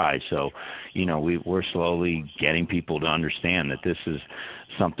a try. So, we're slowly getting people to understand that this is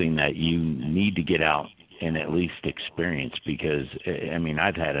something that you need to get out and at least experience, because, I mean,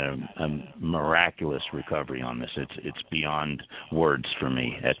 I've had a miraculous recovery on this. It's beyond words for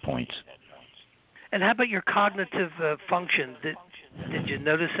me at points. And how about your cognitive function? Did you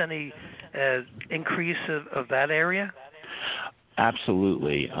notice any increase of that area?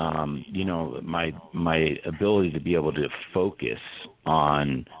 Absolutely. My ability to be able to focus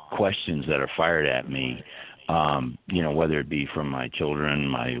on questions that are fired at me, whether it be from my children,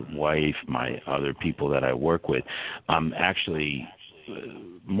 my wife, my other people that I work with, I'm actually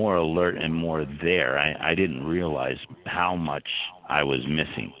more alert and more there. I didn't realize how much I was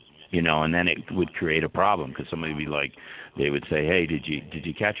missing, and then it would create a problem because somebody would be like, they would say, hey, did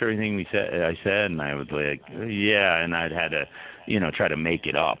you catch everything I said? And I would be like, yeah, and I'd had to, try to make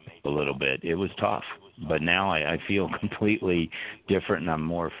it up a little bit. It was tough, but now I feel completely different, and I'm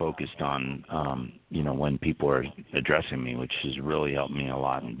more focused on, when people are addressing me, which has really helped me a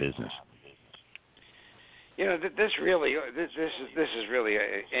lot in business. This is really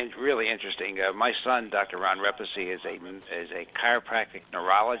really interesting. My son, Dr. Ron Repacy, is a chiropractic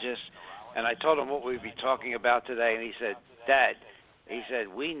neurologist, and I told him what we'd be talking about today, and he said, Dad,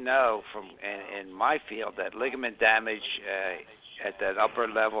 we know from in my field that ligament damage at that upper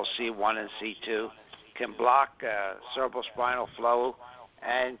level, C1 and C2, can block cerebral spinal flow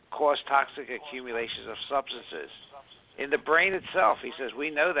and cause toxic accumulations of substances in the brain itself. He says,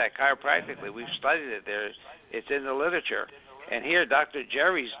 we know that chiropractically. We've studied it there. It's in the literature. And here, Dr.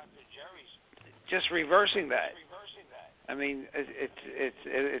 Jerry's just reversing that. I mean,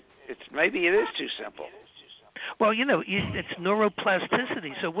 it's maybe it is too simple. Well, it's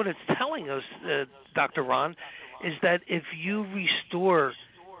neuroplasticity. So what it's telling us, Dr. Ron, is that if you restore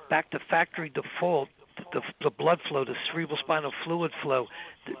back to factory default the blood flow, the cerebral spinal fluid flow,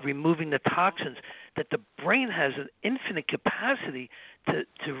 removing the toxins, that the brain has an infinite capacity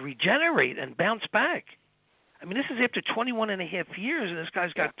to regenerate and bounce back. I mean, this is after 21 and a half years, and this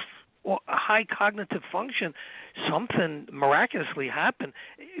guy's got a high cognitive function. Something miraculously happened.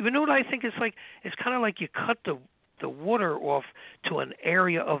 You know what I think? It's kind of like you cut the water off to an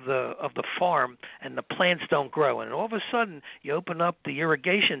area of the farm, and the plants don't grow. And all of a sudden, you open up the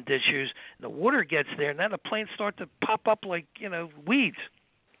irrigation dishes, and the water gets there, and then the plants start to pop up like weeds.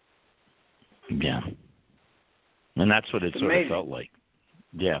 Yeah, and that's what it sort of felt like.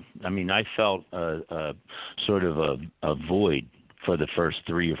 Yeah, I mean, I felt a sort of a void for the first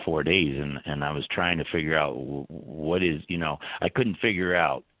 3 or 4 days, and I was trying to figure out what is, I couldn't figure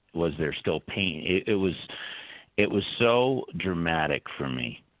out, was there still pain? It was so dramatic for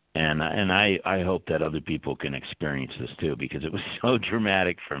me, and I hope that other people can experience this too, because it was so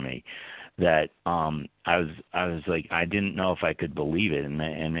dramatic for me that I was like, I didn't know if I could believe it,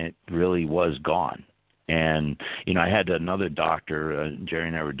 and it really was gone. And, I had another doctor, Jerry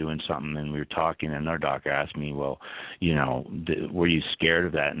and I were doing something, and we were talking, and our doctor asked me, well, were you scared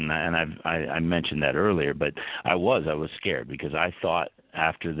of that? And I mentioned that earlier, but I was scared, because I thought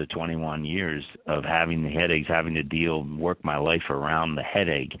after the 21 years of having the headaches, having to work my life around the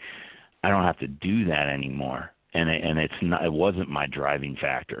headache, I don't have to do that anymore. it's not, it wasn't my driving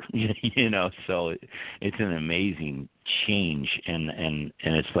factor, so it's an amazing change, and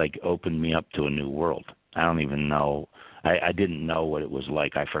it's like opened me up to a new world. I don't even know, I didn't know what it was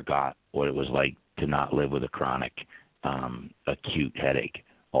like. I forgot what it was like to not live with a chronic acute headache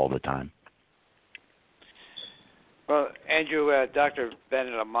all the time. Well, Andrew, Dr.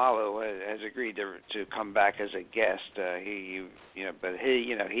 Bennett Omalu has agreed to come back as a guest. He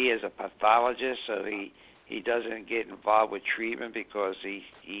is a pathologist, so he doesn't get involved with treatment because he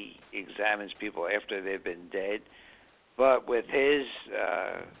examines people after they've been dead. But with his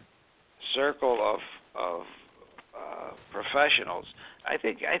circle of professionals, I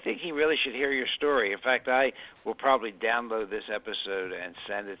think he really should hear your story. In fact, I will probably download this episode and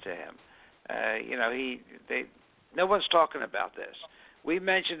send it to him. No one's talking about this. We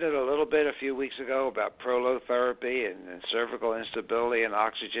mentioned it a little bit a few weeks ago about prolotherapy and cervical instability and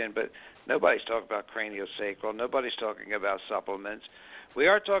oxygen, but nobody's talking about craniosacral. Nobody's talking about supplements. We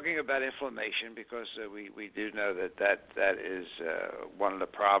are talking about inflammation because we do know that is one of the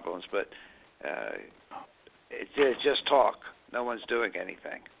problems, but it's just talk. No one's doing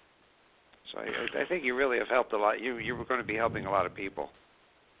anything. So I think you really have helped a lot. You were going to be helping a lot of people.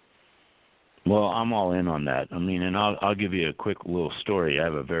 Well, I'm all in on that. I mean, and I'll give you a quick little story. I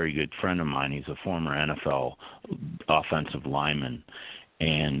have a very good friend of mine. He's a former NFL offensive lineman,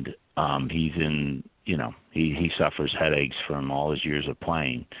 and he's in, he suffers headaches from all his years of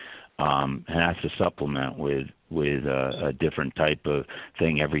playing, and has to supplement with a different type of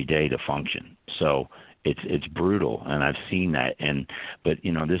thing every day to function. So it's brutal, and I've seen that. But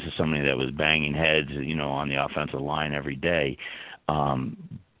this is somebody that was banging heads, on the offensive line every day.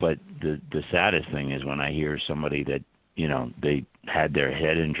 But the saddest thing is when I hear somebody that, they had their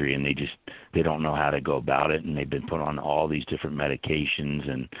head injury and they don't know how to go about it, and they've been put on all these different medications,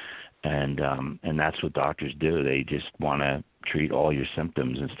 and that's what doctors do. They just want to treat all your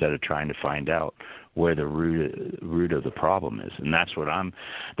symptoms instead of trying to find out where the root of the problem is. And that's what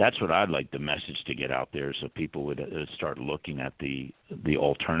I'd like the message to get out there, so people would start looking at the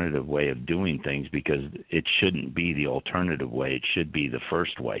alternative way of doing things, because it shouldn't be the alternative way. It should be the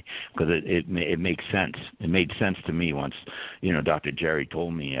first way, because it makes sense. It made sense to me once, Dr. Jerry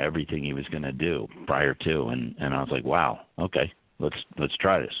told me everything he was going to do prior to, and I was like, wow, okay, let's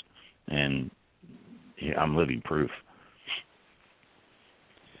try this. And I'm living proof.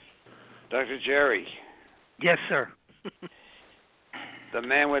 Dr. Jerry. Yes, sir. The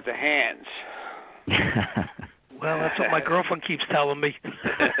man with the hands. Well, that's what my girlfriend keeps telling me.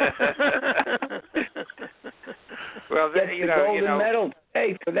 Well, the golden medal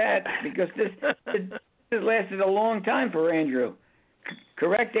today for that, because this has lasted a long time for Andrew.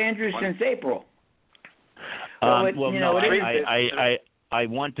 Correct, Andrew? Since April. I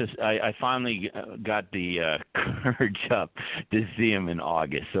finally got the courage up to see him in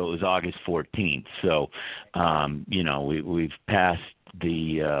August. So it was August 14th. So, we've passed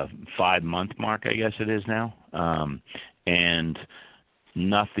the 5-month mark, I guess it is now. And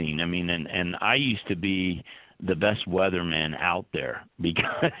nothing. I mean, and I used to be the best weatherman out there,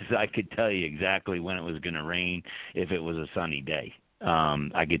 because I could tell you exactly when it was going to rain if it was a sunny day.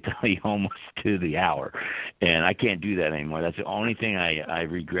 I could tell you almost to the hour, and I can't do that anymore. That's the only thing I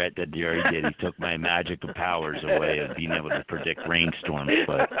regret that Jerry did. He took my magical powers away of being able to predict rainstorms,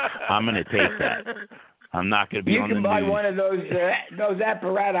 but I'm going to take that. I'm not going to be on the news. You can buy one of those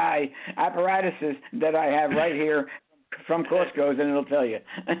apparatuses that I have right here from Costco's, and it'll tell you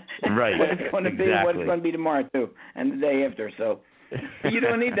right what it's going to be, what it's going to be tomorrow too, and the day after. So you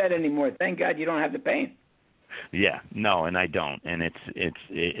don't need that anymore. Thank God you don't have the pain. Yeah, no, and I don't, and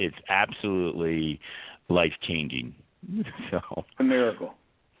it's absolutely life-changing. So a miracle.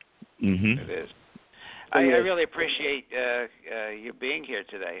 Mm-hmm. It is. I really appreciate you being here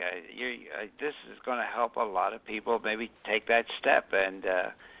today. This is going to help a lot of people maybe take that step and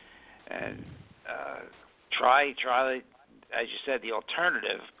try, as you said, the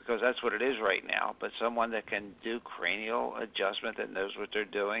alternative, because that's what it is right now. But someone that can do cranial adjustment, that knows what they're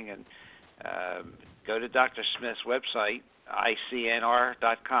doing, and go to Dr. Smith's website,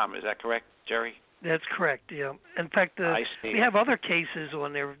 icnr.com. Is that correct, Jerry? That's correct, yeah. In fact, we have other cases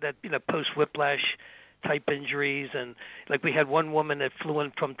on there that, post-whiplash type injuries, and like we had one woman that flew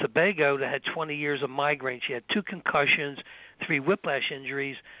in from Tobago that had 20 years of migraine. She had 2 concussions, 3 whiplash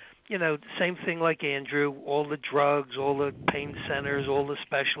injuries. Same thing like Andrew, all the drugs, all the pain centers, all the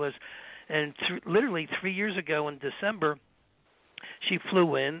specialists. And literally 3 years ago in December, she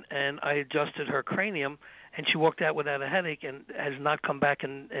flew in, and I adjusted her cranium, and she walked out without a headache and has not come back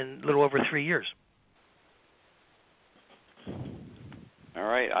in a little over 3 years. All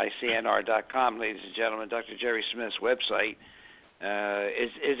right, ICNR.com, ladies and gentlemen. Dr. Jerry Smith's website.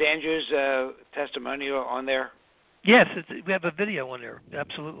 Is Andrew's testimonial on there? Yes, we have a video on there.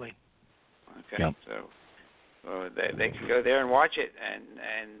 Absolutely. Okay, yep. So they can go there and watch it,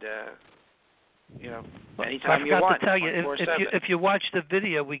 and anytime you want. I forgot to tell you, if you watch the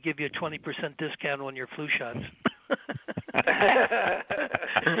video, we give you a 20% discount on your flu shots.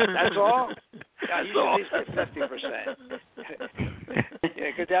 That's all? God, you should at least get 50%.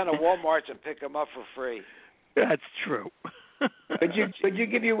 Yeah, go down to Walmart and pick them up for free. That's true. Would you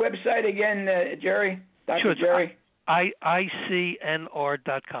give your website again, Jerry? Dr. Sure, Jerry?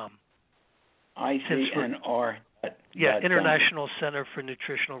 ICNR.com. ICNR. Yeah, International Center for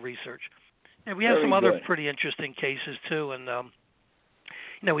Nutritional Research. And we have some other pretty interesting cases too. And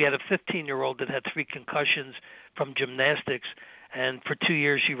we had a 15-year-old that had 3 concussions from gymnastics, and for 2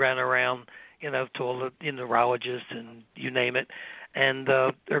 years she ran around, to all the neurologists and you name it. And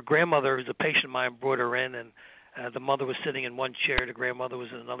her grandmother, who's a patient of mine, brought her in, and the mother was sitting in one chair, the grandmother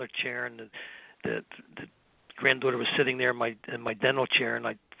was in another chair, and the granddaughter was sitting there in my dental chair, and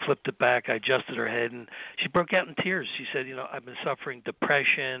I flipped it back, I adjusted her head, and she broke out in tears. She said, I've been suffering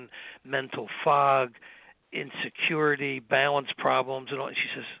depression, mental fog, insecurity, balance problems, and all. And she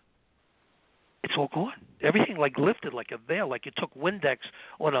says, it's all gone. Everything like lifted like a veil, like you took Windex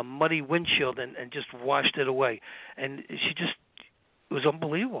on a muddy windshield and just washed it away. And it was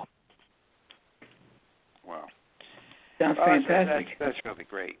unbelievable. Wow. Sounds fantastic. That's really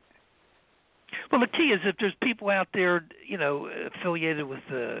great. Well, the key is if there's people out there, affiliated with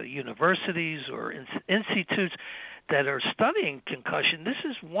universities or institutes that are studying concussion, this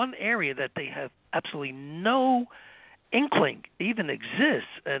is one area that they have absolutely no inkling even exists.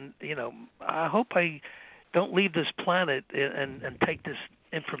 And, I hope I don't leave this planet and take this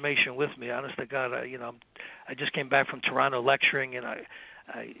information with me. Honest to God, I just came back from Toronto lecturing, and I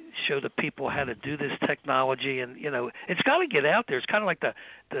show the people how to do this technology, and it's got to get out there. It's kind of like the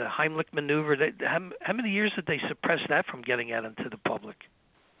Heimlich maneuver. How many years did they suppress that from getting out into the public?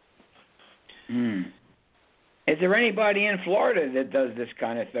 Is there anybody in Florida that does this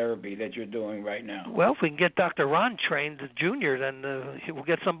kind of therapy that you're doing right now? Well, if we can get Dr. Ron trained, the junior, then we'll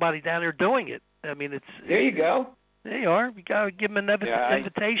get somebody down there doing it. I mean, there you go. There you are. We got to give him an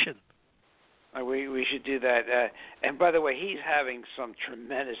invitation. We should do that. And by the way, he's having some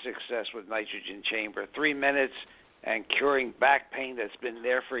tremendous success with nitrogen chamber. 3 minutes and curing back pain that's been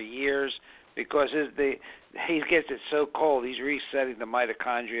there for years because he gets it so cold. He's resetting the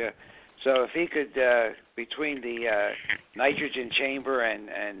mitochondria. So if he could, between the nitrogen chamber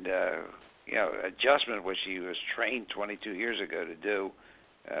and adjustment, which he was trained 22 years ago to do,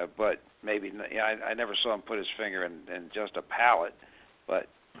 but maybe I never saw him put his finger in just a pallet, but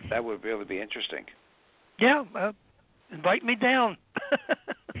that would really be interesting. Yeah, invite me down.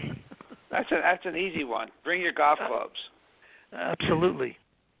 That's an easy one. Bring your golf clubs. Absolutely.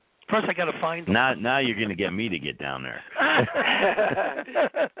 First, I got to find them. Now you're going to get me to get down there.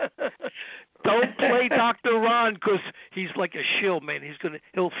 Don't play Dr. Ron because he's like a shill, man.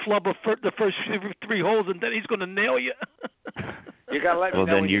 He'll flub the first 3 holes and then he's going to nail you. You got to let me know.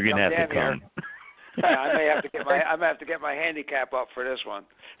 Well, then when you're going to have to come. I may have to get my handicap up for this one.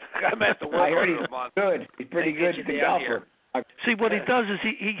 I may have to work on it a month. Good. He's pretty good at the golfer. See, what he does is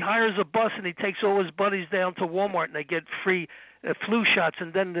he hires a bus and he takes all his buddies down to Walmart and they get free flu shots,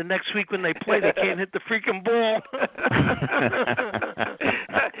 and then the next week when they play, they can't hit the freaking ball.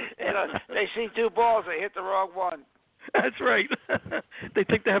 They see 2 balls, they hit the wrong one. That's right. They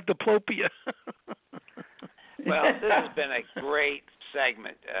think they have diplopia. Well, this has been a great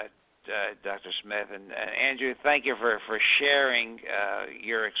segment, Dr. Smith, and Andrew. Thank you for sharing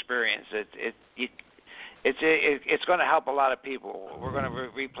your experience. It's going to help a lot of people. We're going to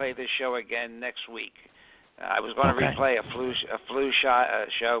replay this show again next week. I was going to replay a flu shot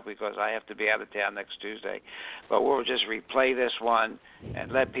show because I have to be out of town next Tuesday, but we'll just replay this one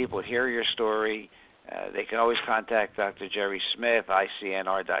and let people hear your story. They can always contact Dr. Jerry Smith,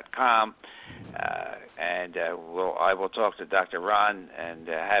 ICNR.com, and I will talk to Dr. Ron and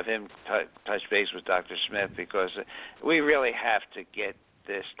have him touch base with Dr. Smith because we really have to get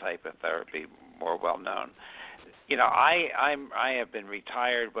this type of therapy more well known. I have been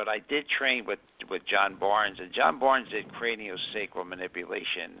retired, but I did train with John Barnes, and John Barnes did craniosacral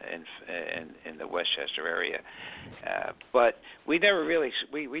manipulation in the Westchester area. But we never really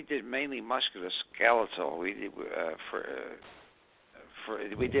we did mainly musculoskeletal. We did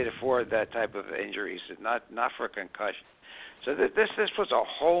we did it for that type of injuries, not for concussion. So this puts a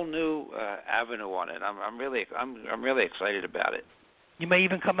whole new avenue on it. I'm really excited about it. You may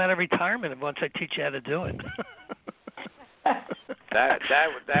even come out of retirement once I teach you how to do it.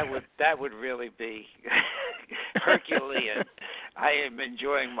 That would really be Herculean. I am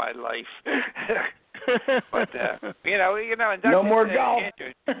enjoying my life. But and no more golf.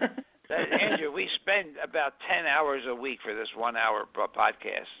 Andrew, we spend about 10 hours a week for this 1 hour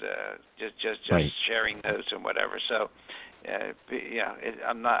podcast, just right. sharing notes and whatever. So,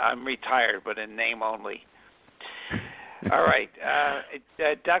 I'm retired, but in name only. All right,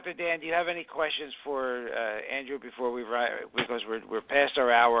 Dr. Dan, do you have any questions for Andrew before we because we're past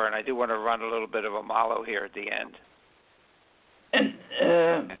our hour, and I do want to run a little bit of a mallow here at the end. And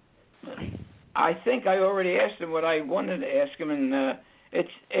I think I already asked him what I wanted to ask him, and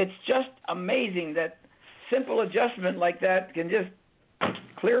it's just amazing that simple adjustment like that can just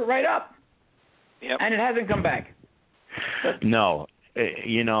clear it right up. Yep. And it hasn't come back. No.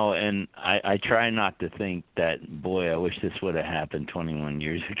 And I try not to think that, boy, I wish this would have happened 21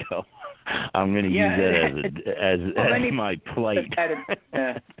 years ago. I'm going to use that as my plight.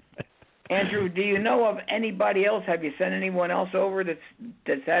 Andrew, do you know of anybody else? Have you sent anyone else over that's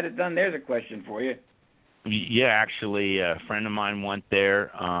had it done? There's a question for you. Yeah, actually, a friend of mine went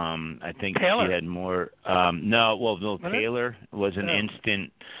there. I think Taylor. She had more. Taylor was an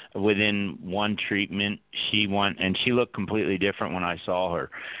instant. Within one treatment, she went, and she looked completely different when I saw her.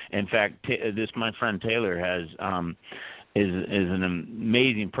 In fact, my friend Taylor is an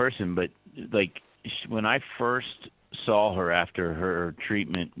amazing person. But when I first saw her after her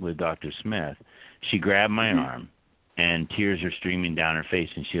treatment with Dr. Smith, she grabbed my arm. And tears are streaming down her face,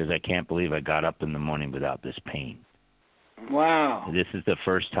 and she goes, "I can't believe I got up in the morning without this pain." Wow. This is the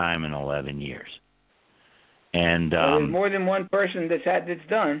first time in 11 years. And there's more than one person that's had this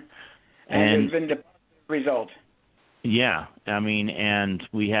done, and there's been the result. Yeah, and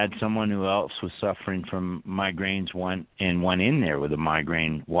we had someone who else was suffering from migraines, went in there with a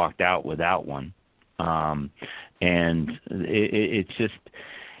migraine, walked out without one. And it's just...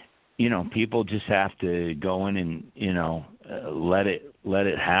 people just have to go in and, let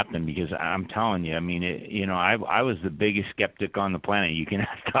it happen, because I'm telling you, I was the biggest skeptic on the planet. You can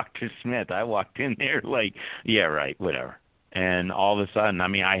ask Dr. Smith. I walked in there like, yeah, right, whatever. And all of a sudden,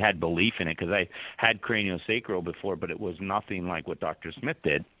 I had belief in it because I had craniosacral before, but it was nothing like what Dr. Smith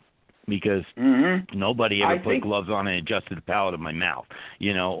did, because nobody ever put gloves on and adjusted the palate of my mouth,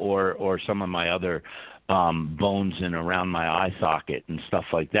 or some of my other bones and around my eye socket and stuff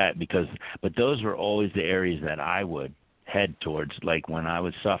like that, but those were always the areas that I would head towards. Like when I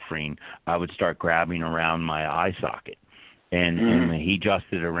was suffering, I would start grabbing around my eye socket, and he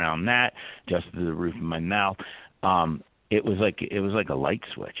adjusted around that, adjusted the roof of my mouth. It was like a light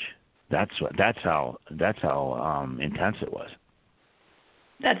switch. That's how intense it was.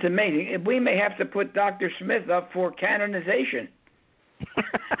 That's amazing. We may have to put Dr. Smith up for canonization.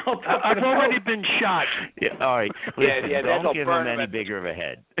 I've already been shot. Yeah, all right. Listen, don't give him any bigger of a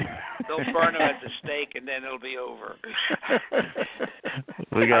head. They'll burn him at the stake, and then it'll be over.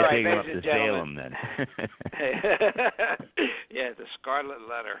 We got to take him up to Salem then. Yeah, the Scarlet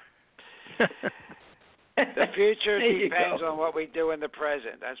Letter. The future depends on what we do in the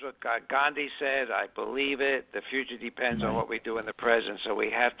present. That's what Gandhi said. I believe it. The future depends on what we do in the present, so we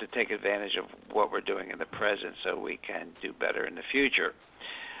have to take advantage of what we're doing in the present so we can do better in the future.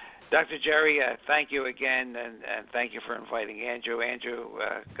 Dr. Jerry, thank you again, and thank you for inviting Andrew. Andrew,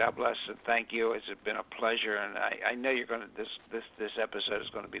 God bless, and thank you. It's been a pleasure, and I know you're going to this episode is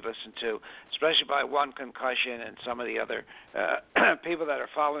going to be listened to, especially by One Concussion and some of the other people that are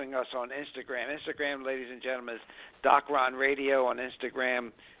following us on Instagram. Instagram, ladies and gentlemen, is Doc Ron Radio on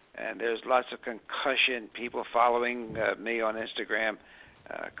Instagram, and there's lots of concussion people following me on Instagram,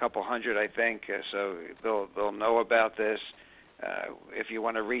 a couple hundred, I think, so they'll know about this. If you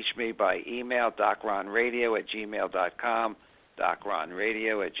want to reach me by email, docronradio@gmail.com,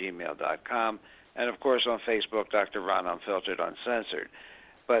 docronradio@gmail.com, and of course on Facebook, Dr. Ron Unfiltered, Uncensored.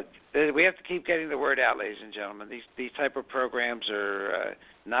 But we have to keep getting the word out, ladies and gentlemen. These type of programs are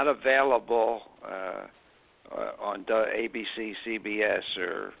not available on ABC, CBS,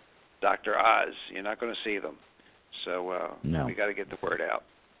 or Dr. Oz. You're not going to see them. So no. We got to get the word out.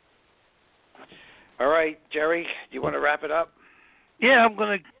 All right, Jerry, do you want to wrap it up? Yeah, I'm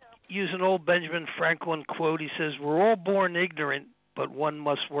going to use an old Benjamin Franklin quote. He says, "We're all born ignorant, but one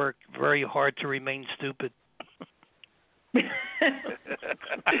must work very hard to remain stupid." One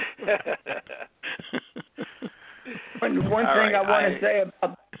thing I want to say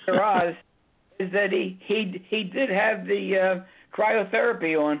about Dr. Oz is that he did have the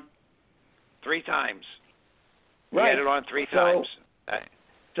cryotherapy on. 3 times. Right. He had it on 3 times.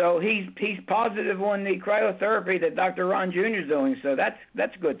 So he's positive on the cryotherapy that Dr. Ron Jr. is doing, so that's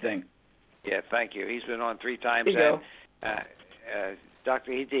a good thing. Yeah, thank you. He's been on 3 times. There you go.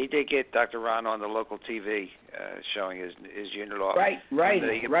 Doctor, he did get Dr. Ron on the local TV showing his unit off. Right.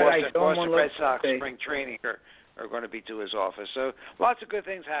 Boston Red Sox spring training are going to be to his office. So lots of good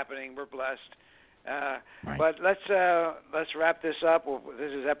things happening. We're blessed. Right. But let's wrap this up.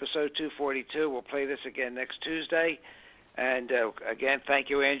 This is episode 242. We'll play this again next Tuesday. And again, thank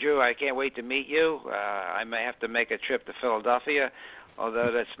you, Andrew. I can't wait to meet you. I may have to make a trip to Philadelphia,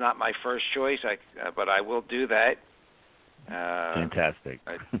 although that's not my first choice. But I will do that. Fantastic.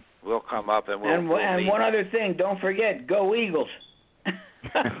 We'll come up and we'll and one other thing, don't forget, go Eagles.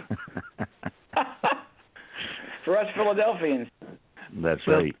 For us Philadelphians. That's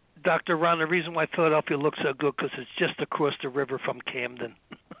right. Dr. Ron, the reason why Philadelphia looks so good because it's just across the river from Camden.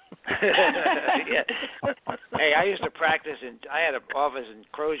 Yeah. Hey, I used to practice I had an office in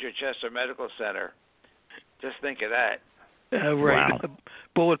Crozier Chester Medical Center. Just think of that. Right. Wow.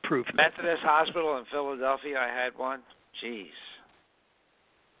 Bulletproof. Methodist Hospital in Philadelphia, I had one. Jeez.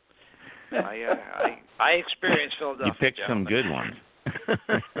 I experienced Philadelphia. You picked gentlemen. some good ones.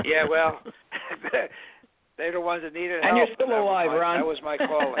 Yeah, well, they're the ones that needed help. And you're still alive, Ron. That was my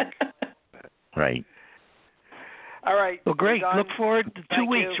calling. Right. All right. Well, great. Done. Look forward to 2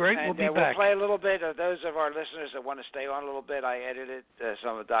 weeks, you. right? And, we'll be back. We'll play a little bit of those of our listeners that want to stay on a little bit. I edited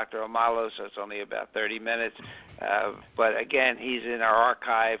some of Dr. Omalo, so it's only about 30 minutes. But, again, he's in our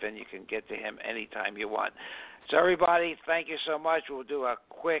archive, and you can get to him anytime you want. So, everybody, thank you so much. We'll do a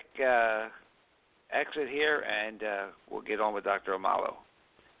quick exit here, and we'll get on with Dr. Omalo.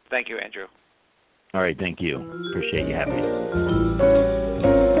 Thank you, Andrew. All right, thank you. Appreciate you having me.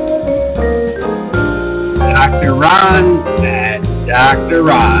 Dr. Ron and Dr.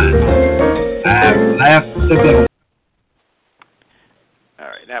 Ron have left the building. All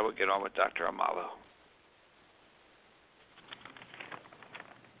right, now we'll get on with Dr. Omalo.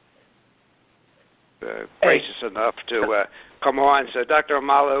 Gracious enough to come on. So, Dr.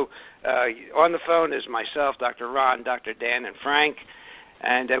 Omalo, on the phone is myself, Dr. Ron, Dr. Dan, and Frank.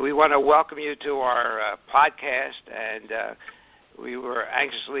 And we want to welcome you to our podcast. And we were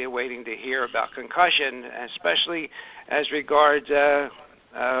anxiously awaiting to hear about concussion, especially as regards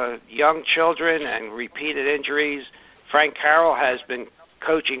young children and repeated injuries. Frank Carroll has been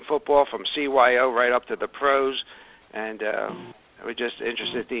coaching football from CYO right up to the pros. And we're just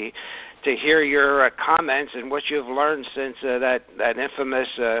interested to hear your comments and what you've learned since that infamous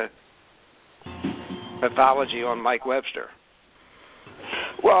pathology on Mike Webster.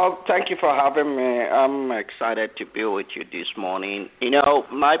 Well, thank you for having me. I'm excited to be with you this morning. You know,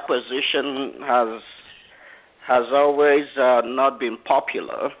 my position has always not been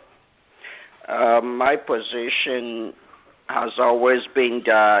popular. My position has always been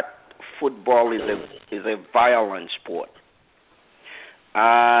that football is a violent sport,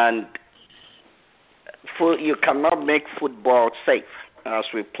 and you cannot make football safe as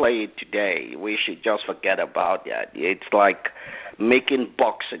we play it today. We should just forget about that. It's like making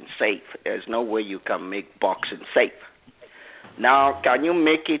boxing safe. There's no way you can make boxing safe. Now, can you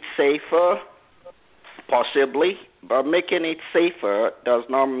make it safer? Possibly, but making it safer does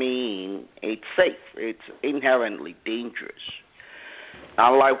not mean it's safe. It's inherently dangerous.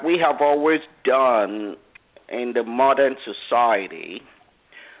 And like we have always done in the modern society,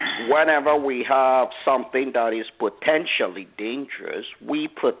 whenever we have something that is potentially dangerous, we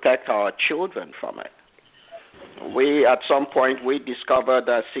protect our children from it. At some point, we discovered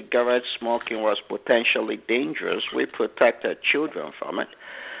that cigarette smoking was potentially dangerous. We protected children from it.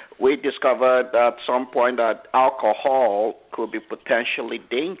 We discovered at some point that alcohol could be potentially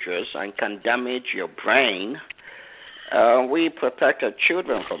dangerous and can damage your brain. We protected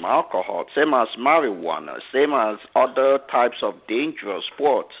children from alcohol, same as marijuana, same as other types of dangerous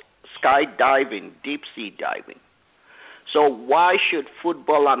sports, skydiving, deep-sea diving. So why should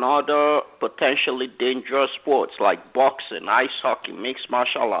football and other potentially dangerous sports like boxing, ice hockey, mixed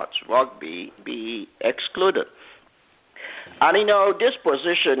martial arts, rugby be excluded? And, you know, this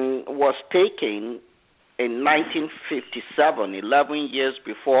position was taken in 1957, 11 years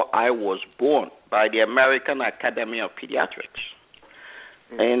before I was born, by the American Academy of Pediatrics.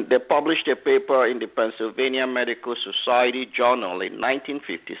 And they published a paper in the Pennsylvania Medical Society Journal in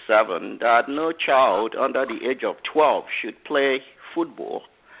 1957 that no child under the age of 12 should play football,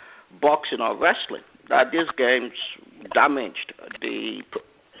 boxing, or wrestling, that these games damaged the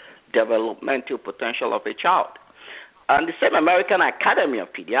developmental potential of a child. And the same American Academy of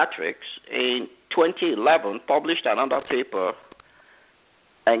Pediatrics in 2011 published another paper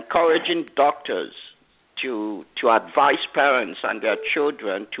encouraging doctors to advise parents and their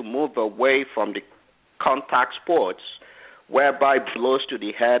children to move away from the contact sports whereby blows to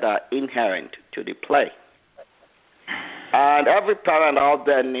the head are inherent to the play. And every parent out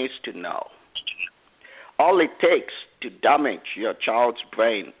there needs to know, all it takes to damage your child's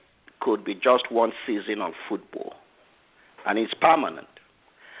brain could be just one season of football, and it's permanent.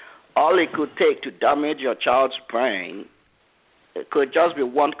 All it could take to damage your child's brain, it could just be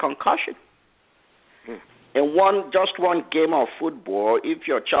one concussion. In just one game of football, if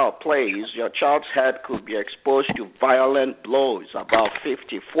your child plays, your child's head could be exposed to violent blows about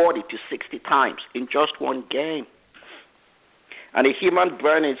 50, 40 to 60 times in just one game. And the human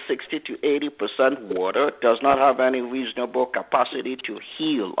brain is 60 to 80% water, does not have any reasonable capacity to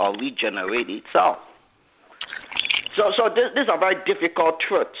heal or regenerate itself. So these are very difficult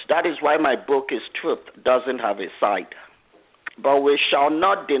truths. That is why my book is Truth Doesn't Have a Side. But we shall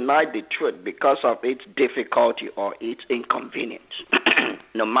not deny the truth because of its difficulty or its inconvenience,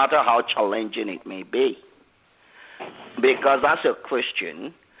 no matter how challenging it may be. Because as a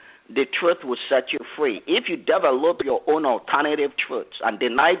Christian, the truth will set you free. If you develop your own alternative truths and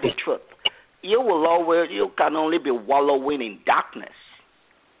deny the truth, you can only be wallowing in darkness.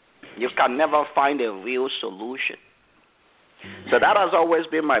 You can never find a real solution. So that has always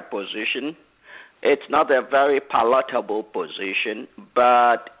been my position. It's not a very palatable position,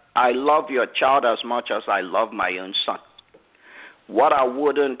 but I love your child as much as I love my own son. What I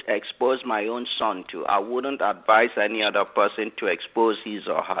wouldn't expose my own son to, I wouldn't advise any other person to expose his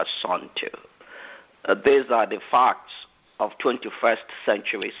or her son to. These are the facts of 21st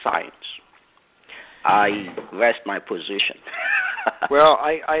century science. I rest my position. Well,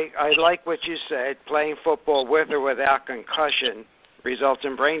 I like what you said. Playing football with or without concussion results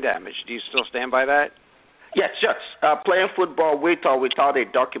in brain damage. Do you still stand by that? Yes. Playing football with or without a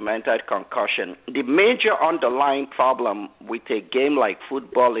documented concussion. The major underlying problem with a game like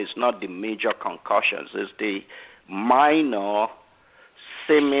football is not the major concussions. It's the minor,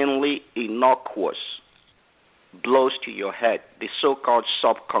 seemingly innocuous blows to your head, the so-called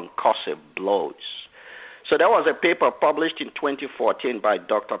subconcussive blows. So there was a paper published in 2014 by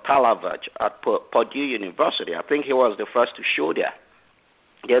Dr. Talavage at Purdue University. I think he was the first to show that.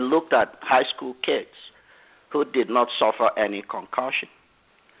 They looked at high school kids who did not suffer any concussion.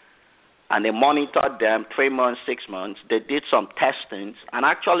 And they monitored them 3 months, 6 months. They did some testings and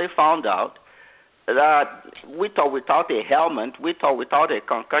actually found out that with or without a helmet, with or without a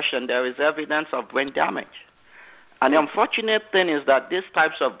concussion, there is evidence of brain damage. And the unfortunate thing is that these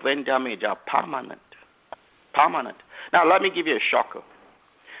types of brain damage are permanent. Now, let me give you a shocker.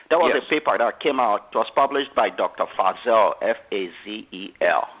 There was a paper that came out. It was published by Dr. Fazel,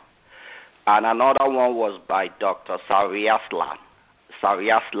 Fazel. And another one was by Dr. Sariaslan.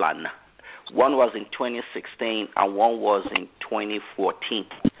 One was in 2016 and one was in 2014.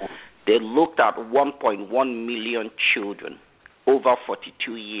 They looked at 1.1 million children over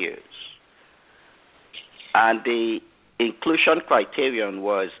 42 years. And the inclusion criterion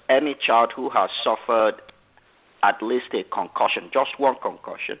was any child who has suffered at least a concussion, just one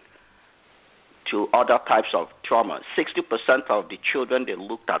concussion, to other types of trauma. 60% of the children they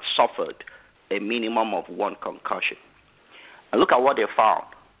looked at suffered a minimum of one concussion. And look at what they found.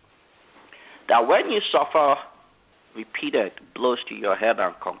 That when you suffer repeated blows to your head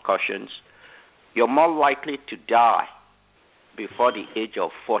and concussions, you're more likely to die before the age of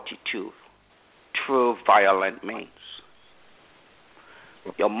 42 through violent means.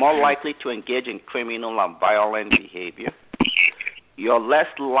 You're more likely to engage in criminal and violent behavior. You're less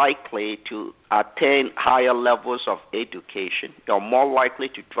likely to attain higher levels of education. You're more likely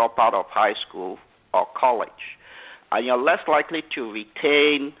to drop out of high school or college. And you're less likely to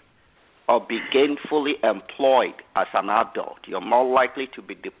retain or be gainfully employed as an adult. You're more likely to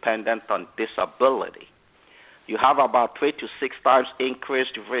be dependent on disability. You have about 3 to 6 times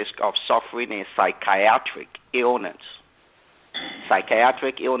increased risk of suffering a psychiatric illness.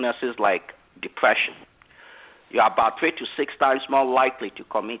 Psychiatric illnesses like depression. You're about 3 to 6 times more likely to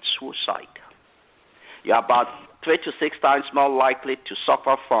commit suicide. You're about 3 to 6 times more likely to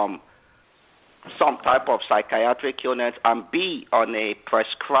suffer from some type of psychiatric illness and be on a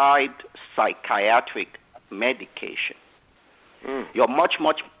prescribed psychiatric medication. You're much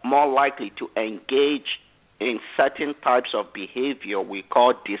more likely to engage in certain types of behavior we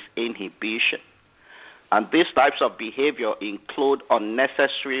call disinhibition. And these types of behavior include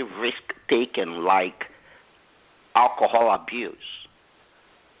unnecessary risk-taking like alcohol abuse,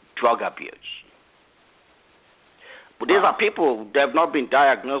 drug abuse. But these are people, they've not been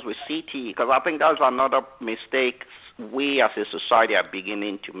diagnosed with CTE, because I think that's another mistake we as a society are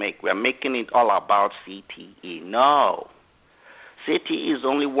beginning to make. We're making it all about CTE. No. CTE is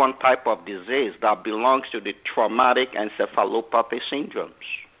only one type of disease that belongs to the traumatic encephalopathy syndromes.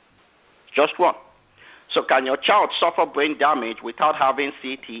 Just one. So can your child suffer brain damage without having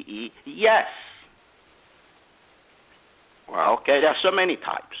CTE? Yes. Well, okay, there are so many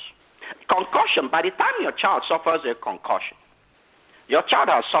types. Concussion, by the time your child suffers a concussion, your child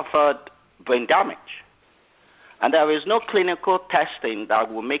has suffered brain damage. And there is no clinical testing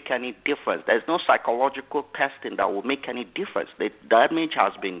that will make any difference. There's no psychological testing that will make any difference. The damage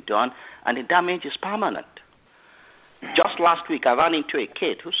has been done, and the damage is permanent. Just last week, I ran into a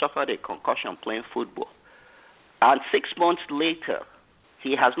kid who suffered a concussion playing football. And 6 months later,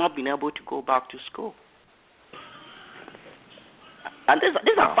 he has not been able to go back to school. And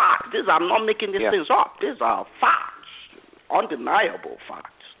these are facts. I'm not making these things up. These are facts, undeniable facts.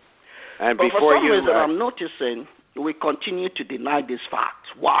 And but before for some reason, I'm noticing we continue to deny these facts.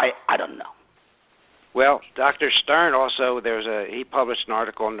 Why? I don't know. Well, Dr. Stern also, he published an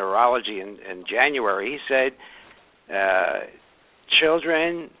article in Neurology in January. He said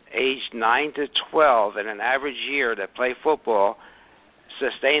children aged 9 to 12 in an average year that play football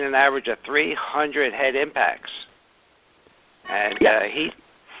sustain an average of 300 head impacts. And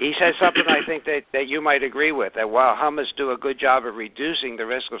he said something I think that you might agree with, that while helmets do a good job of reducing the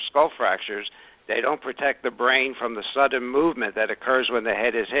risk of skull fractures, they don't protect the brain from the sudden movement that occurs when the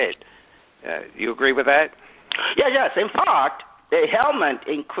head is hit. You agree with that? Yes. In fact, a helmet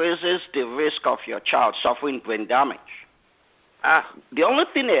increases the risk of your child suffering brain damage. The only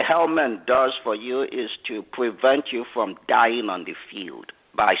thing a helmet does for you is to prevent you from dying on the field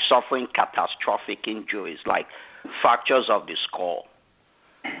by suffering catastrophic injuries like fractures of the skull,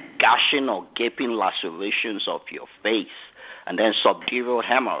 gashing or gaping lacerations of your face, and then subdural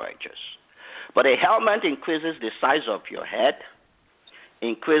hemorrhages. But a helmet increases the size of your head,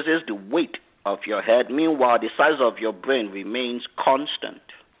 increases the weight of your head. Meanwhile, the size of your brain remains constant.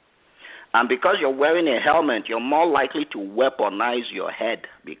 And because you're wearing a helmet, you're more likely to weaponize your head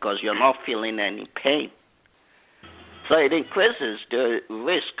because you're not feeling any pain. So it increases the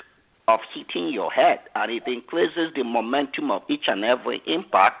risk of hitting your head, and it increases the momentum of each and every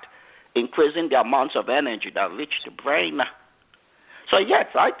impact, increasing the amounts of energy that reach the brain. So yes,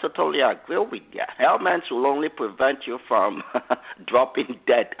 I totally agree with you. Helmets will only prevent you from dropping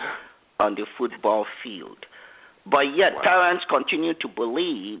dead on the football field. But yet parents continue to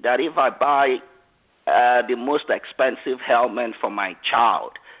believe that if I buy the most expensive helmet for my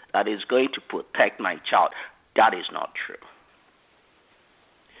child, that is going to protect my child. That is not true.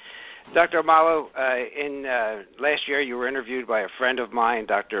 Dr. Malo, in last year you were interviewed by a friend of mine,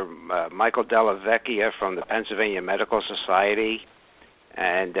 Dr. Michael Della Vecchia from the Pennsylvania Medical Society.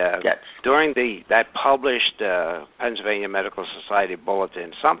 And during that published Pennsylvania Medical Society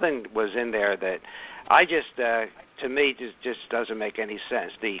bulletin, something was in there that to me, just doesn't make any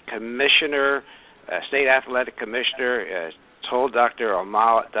sense. The commissioner, state athletic commissioner, told Dr.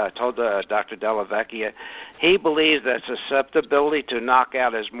 Della Vecchia, he believes that susceptibility to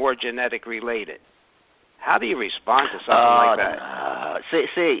knockout is more genetic related. How do you respond to something like that?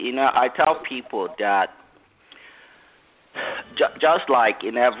 See, I tell people that just like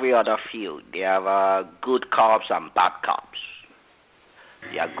in every other field, there are good cops and bad cops.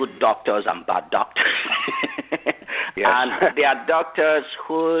 There are good doctors and bad doctors. Yes. And there are doctors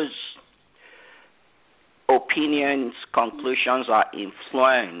whose opinions, conclusions are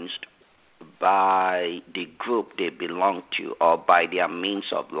influenced by the group they belong to or by their means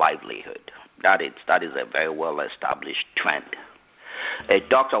of livelihood. That is a very well-established trend. A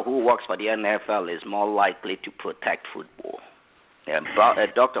doctor who works for the NFL is more likely to protect football. A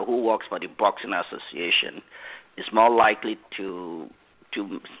doctor who works for the Boxing Association is more likely to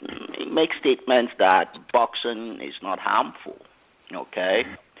make statements that boxing is not harmful. Okay?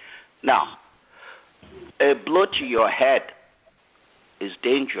 Now, a blow to your head is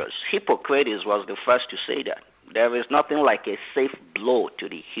dangerous. Hippocrates was the first to say that. There is nothing like a safe blow to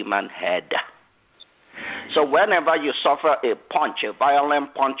the human head. So whenever you suffer a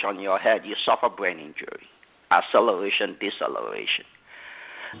violent punch on your head, you suffer brain injury, acceleration, deceleration.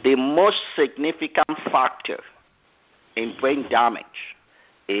 The most significant factor in brain damage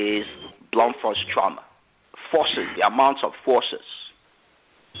is blunt force trauma. Forces, the amounts of forces.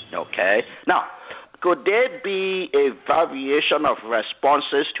 Okay? Now, could there be a variation of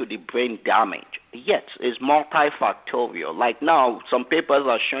responses to the brain damage? Yes, it's multifactorial. Like now, some papers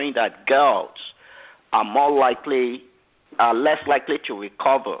are showing that girls are less likely to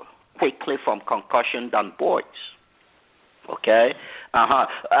recover quickly from concussion than boys. Okay?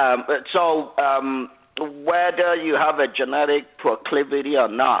 whether you have a genetic proclivity or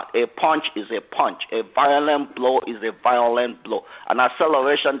not, a punch is a punch. A violent blow is a violent blow. An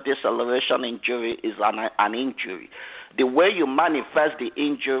acceleration, deceleration injury is an injury. The way you manifest the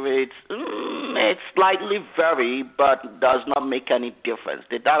injury, it's slightly vary, but does not make any difference.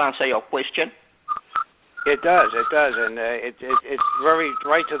 Did that answer your question? It does, and it's very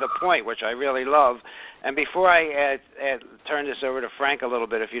right to the point, which I really love. And before I turn this over to Frank a little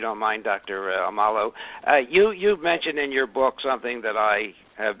bit, if you don't mind, Dr. Amalo, you mentioned in your book something that I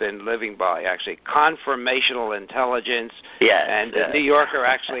have been living by, actually, confirmational intelligence. Yes. And the New Yorker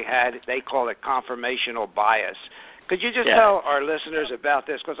actually they call it confirmational bias. Could you just tell our listeners about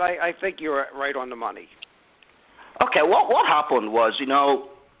this? Because I think you're right on the money. Okay, what happened was,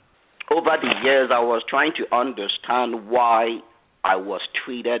 over the years, I was trying to understand why I was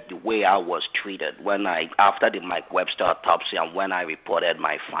treated the way I was treated after the Mike Webster autopsy and when I reported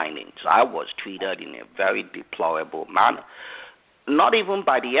my findings. I was treated in a very deplorable manner, not even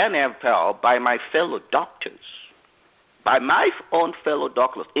by the NFL, by my fellow doctors, by my own fellow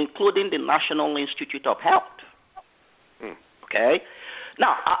doctors, including the National Institute of Health. Okay?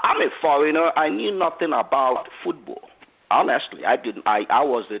 Now, I'm a foreigner. I knew nothing about football. Honestly, I didn't. I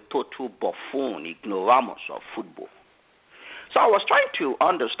was a total buffoon, ignoramus of football. So I was trying to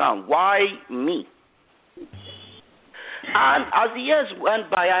understand why me. And as the years went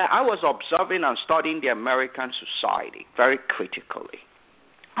by, I was observing and studying the American society very critically.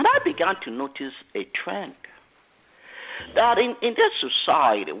 And I began to notice a trend that in this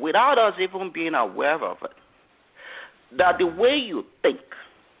society, without us even being aware of it, that the way you think,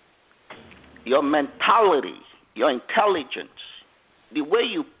 your mentality, your intelligence, the way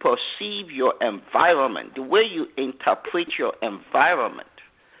you perceive your environment, the way you interpret your environment,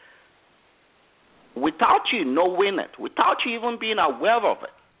 without you knowing it, without you even being aware of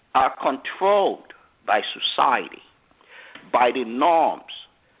it, are controlled by society, by the norms,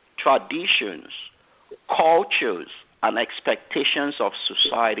 traditions, cultures, and expectations of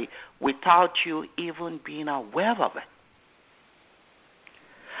society without you even being aware of it.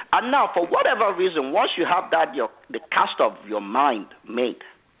 And now, for whatever reason, once you have that, the cast of your mind made,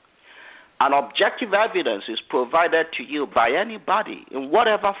 and objective evidence is provided to you by anybody in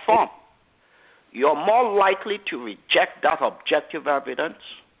whatever form, you're more likely to reject that objective evidence,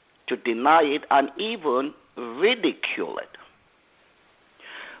 to deny it, and even ridicule it.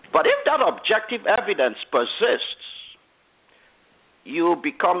 But if that objective evidence persists, you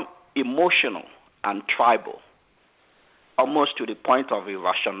become emotional and tribal, almost to the point of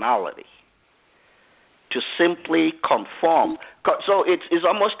irrationality, to simply conform. So it's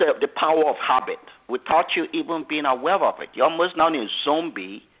almost the power of habit without you even being aware of it. You're almost now a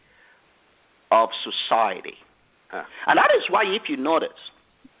zombie of society. And that is why, if you notice,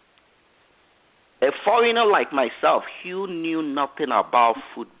 a foreigner like myself, who knew nothing about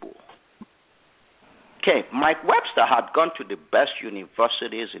football, okay, Mike Webster had gone to the best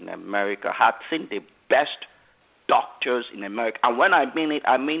universities in America, had seen the best doctors in America. And when I mean it,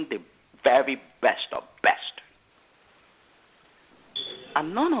 I mean the very best of best.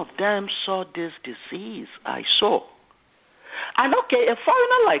 And none of them saw this disease I saw. And okay, a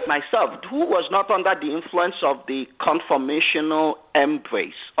foreigner like myself, who was not under the influence of the conformational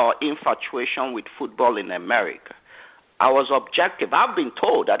embrace or infatuation with football in America, I was objective. I've been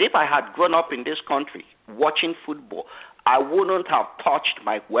told that if I had grown up in this country watching football, I wouldn't have touched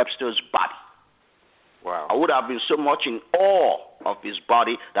Mike Webster's body. Wow. I would have been so much in awe of his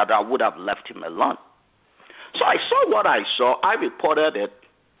body that I would have left him alone. So I saw what I saw. I reported it.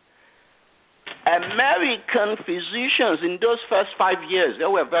 American physicians in those first 5 years, they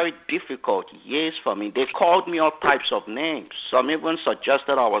were very difficult years for me. They called me all types of names. Some even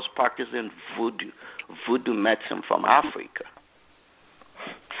suggested I was practicing voodoo medicine from Africa.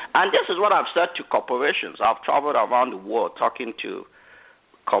 And this is what I've said to corporations. I've traveled around the world talking to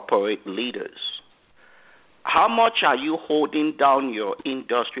corporate leaders. How much are you holding down your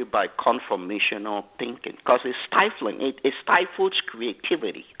industry by conformational thinking? Because it's stifling. It stifles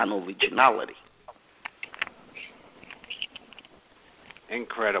creativity and originality.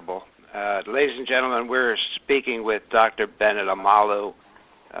 Incredible. Ladies and gentlemen, we're speaking with Dr. Bennet Omalu,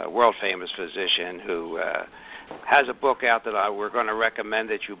 a world-famous physician who has a book out that we're going to recommend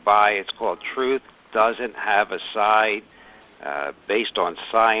that you buy. It's called Truth Doesn't Have a Side, based on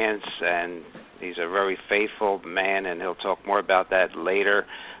science, and he's a very faithful man, and he'll talk more about that later.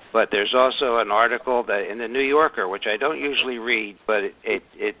 But there's also an article that in the New Yorker, which I don't usually read, but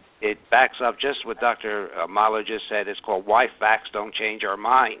it backs up just what Dr. Omalu just said. It's called Why Facts Don't Change Our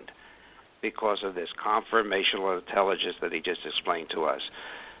Mind, because of this confirmational intelligence that he just explained to us.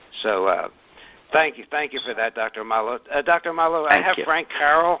 So Thank you for that, Dr. Malo. Dr. Malo, Thank I have you. Frank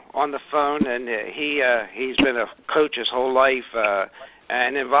Carroll on the phone, and he's been a coach his whole life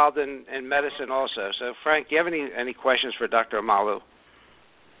and involved in medicine also. So, Frank, do you have any questions for Dr. Malo?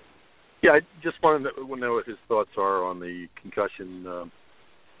 Yeah, I just want to know what his thoughts are on the concussion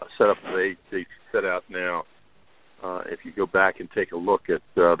setup they set out now. If you go back and take a look at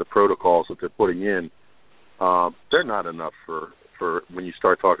the protocols that they're putting in, they're not enough for when you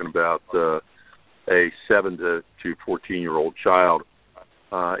start talking about a 7 to 14-year-old child.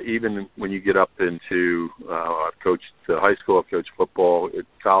 Even when you get up into, I've coached high school, I've coached football at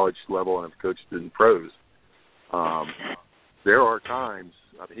college level, and I've coached in pros. There are times,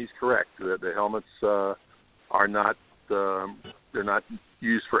 I mean, he's correct, that the helmets are not, they're not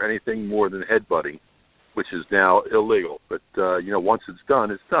used for anything more than headbutting, which is now illegal. But, once it's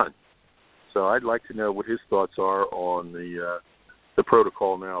done, it's done. So I'd like to know what his thoughts are on the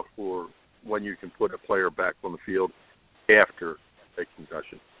protocol now for when you can put a player back on the field after a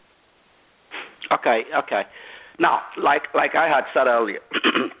concussion. Okay. Now, like I had said earlier,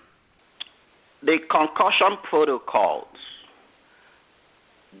 the concussion protocols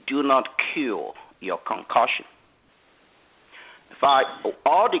do not cure your concussion. In fact,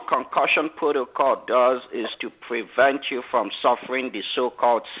 all the concussion protocol does is to prevent you from suffering the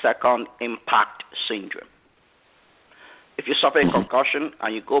so-called second impact syndrome. If you suffer a concussion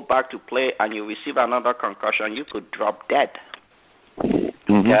and you go back to play and you receive another concussion, you could drop dead.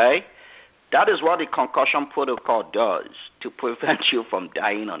 Okay? That is what the concussion protocol does to prevent you from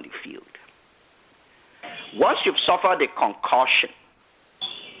dying on the field. Once you've suffered a concussion,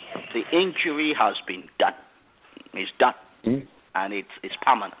 the injury has been done. It's done. And it's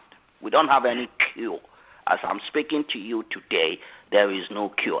permanent. We don't have any cure. As I'm speaking to you today, there is no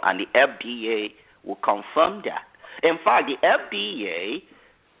cure. And the FDA will confirm that. In fact, the FDA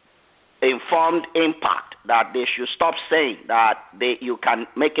informed Impact that they should stop saying that you can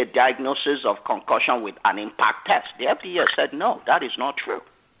make a diagnosis of concussion with an impact test. The FDA said, no, that is not true.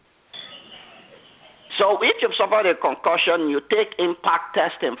 So if you've suffered a concussion, you take impact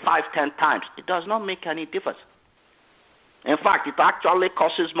testing 5-10 times. It does not make any difference. In fact, it actually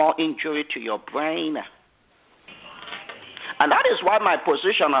causes more injury to your brain. And that is why my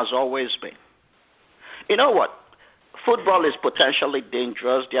position has always been, you know what? Football is potentially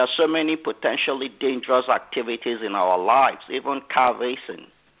dangerous. There are so many potentially dangerous activities in our lives, even car racing,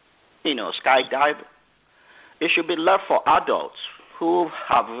 skydiving. It should be left for adults who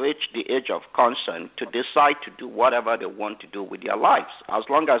have reached the age of consent to decide to do whatever they want to do with their lives, as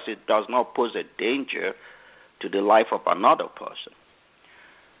long as it does not pose a danger to the life of another person.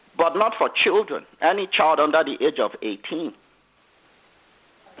 But not for children. Any child under the age of 18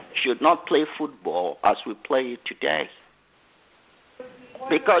 should not play football as we play it today.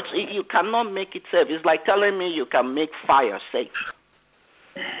 Because you cannot make it safe. It's like telling me you can make fire safe.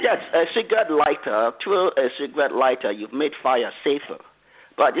 Yes, a cigarette lighter, through a cigarette lighter, you've made fire safer.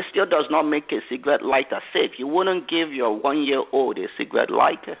 But it still does not make a cigarette lighter safe. You wouldn't give your 1-year-old a cigarette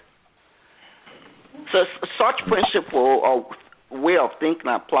lighter. So such principle or way of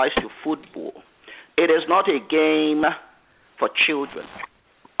thinking applies to football. It is not a game for children.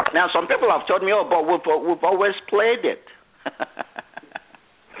 Now, some people have told me, but we've always played it.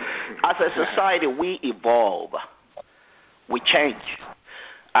 As a society, we evolve. We change.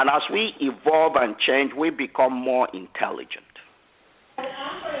 And as we evolve and change, we become more intelligent.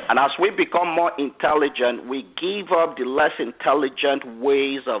 And as we become more intelligent, we give up the less intelligent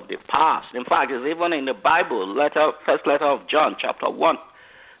ways of the past. In fact, it's even in the Bible, first letter of John, chapter 1,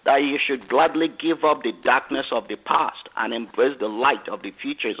 that you should gladly give up the darkness of the past and embrace the light of the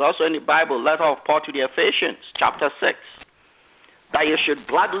future. It's also in the Bible, letter of Paul to the Ephesians, chapter 6, that you should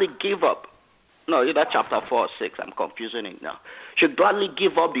gladly give up. No, either chapter 4 or 6, I'm confusing it now. Should gladly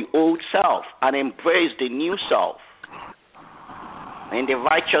give up the old self and embrace the new self in the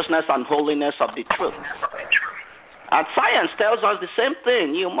righteousness and holiness of the truth. And science tells us the same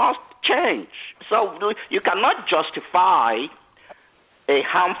thing. You must change. So you cannot justify a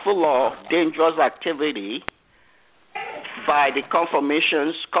harmful or dangerous activity by the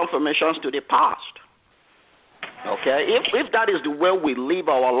confirmations to the past. Okay? If that is the way we live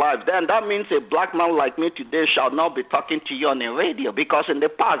our lives, then that means a black man like me today shall not be talking to you on the radio, because in the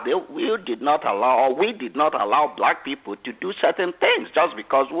past we did not allow black people to do certain things just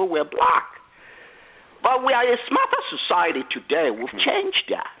because we were black. But we are a smarter society today. We've changed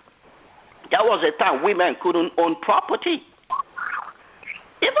that. There was a time women couldn't own property.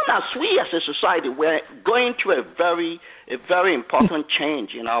 Even as we as a society, we're going through a very important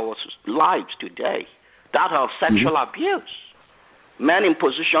change in our lives today, that of sexual abuse. Men in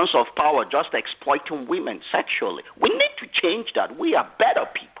positions of power just exploiting women sexually. We need to change that. We are better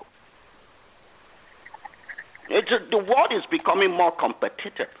people. The world is becoming more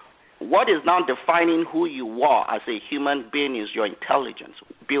competitive. What is now defining who you are as a human being is your intelligence.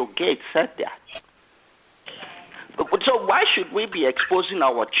 Bill Gates said that. So why should we be exposing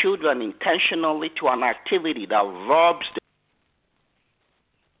our children intentionally to an activity that robs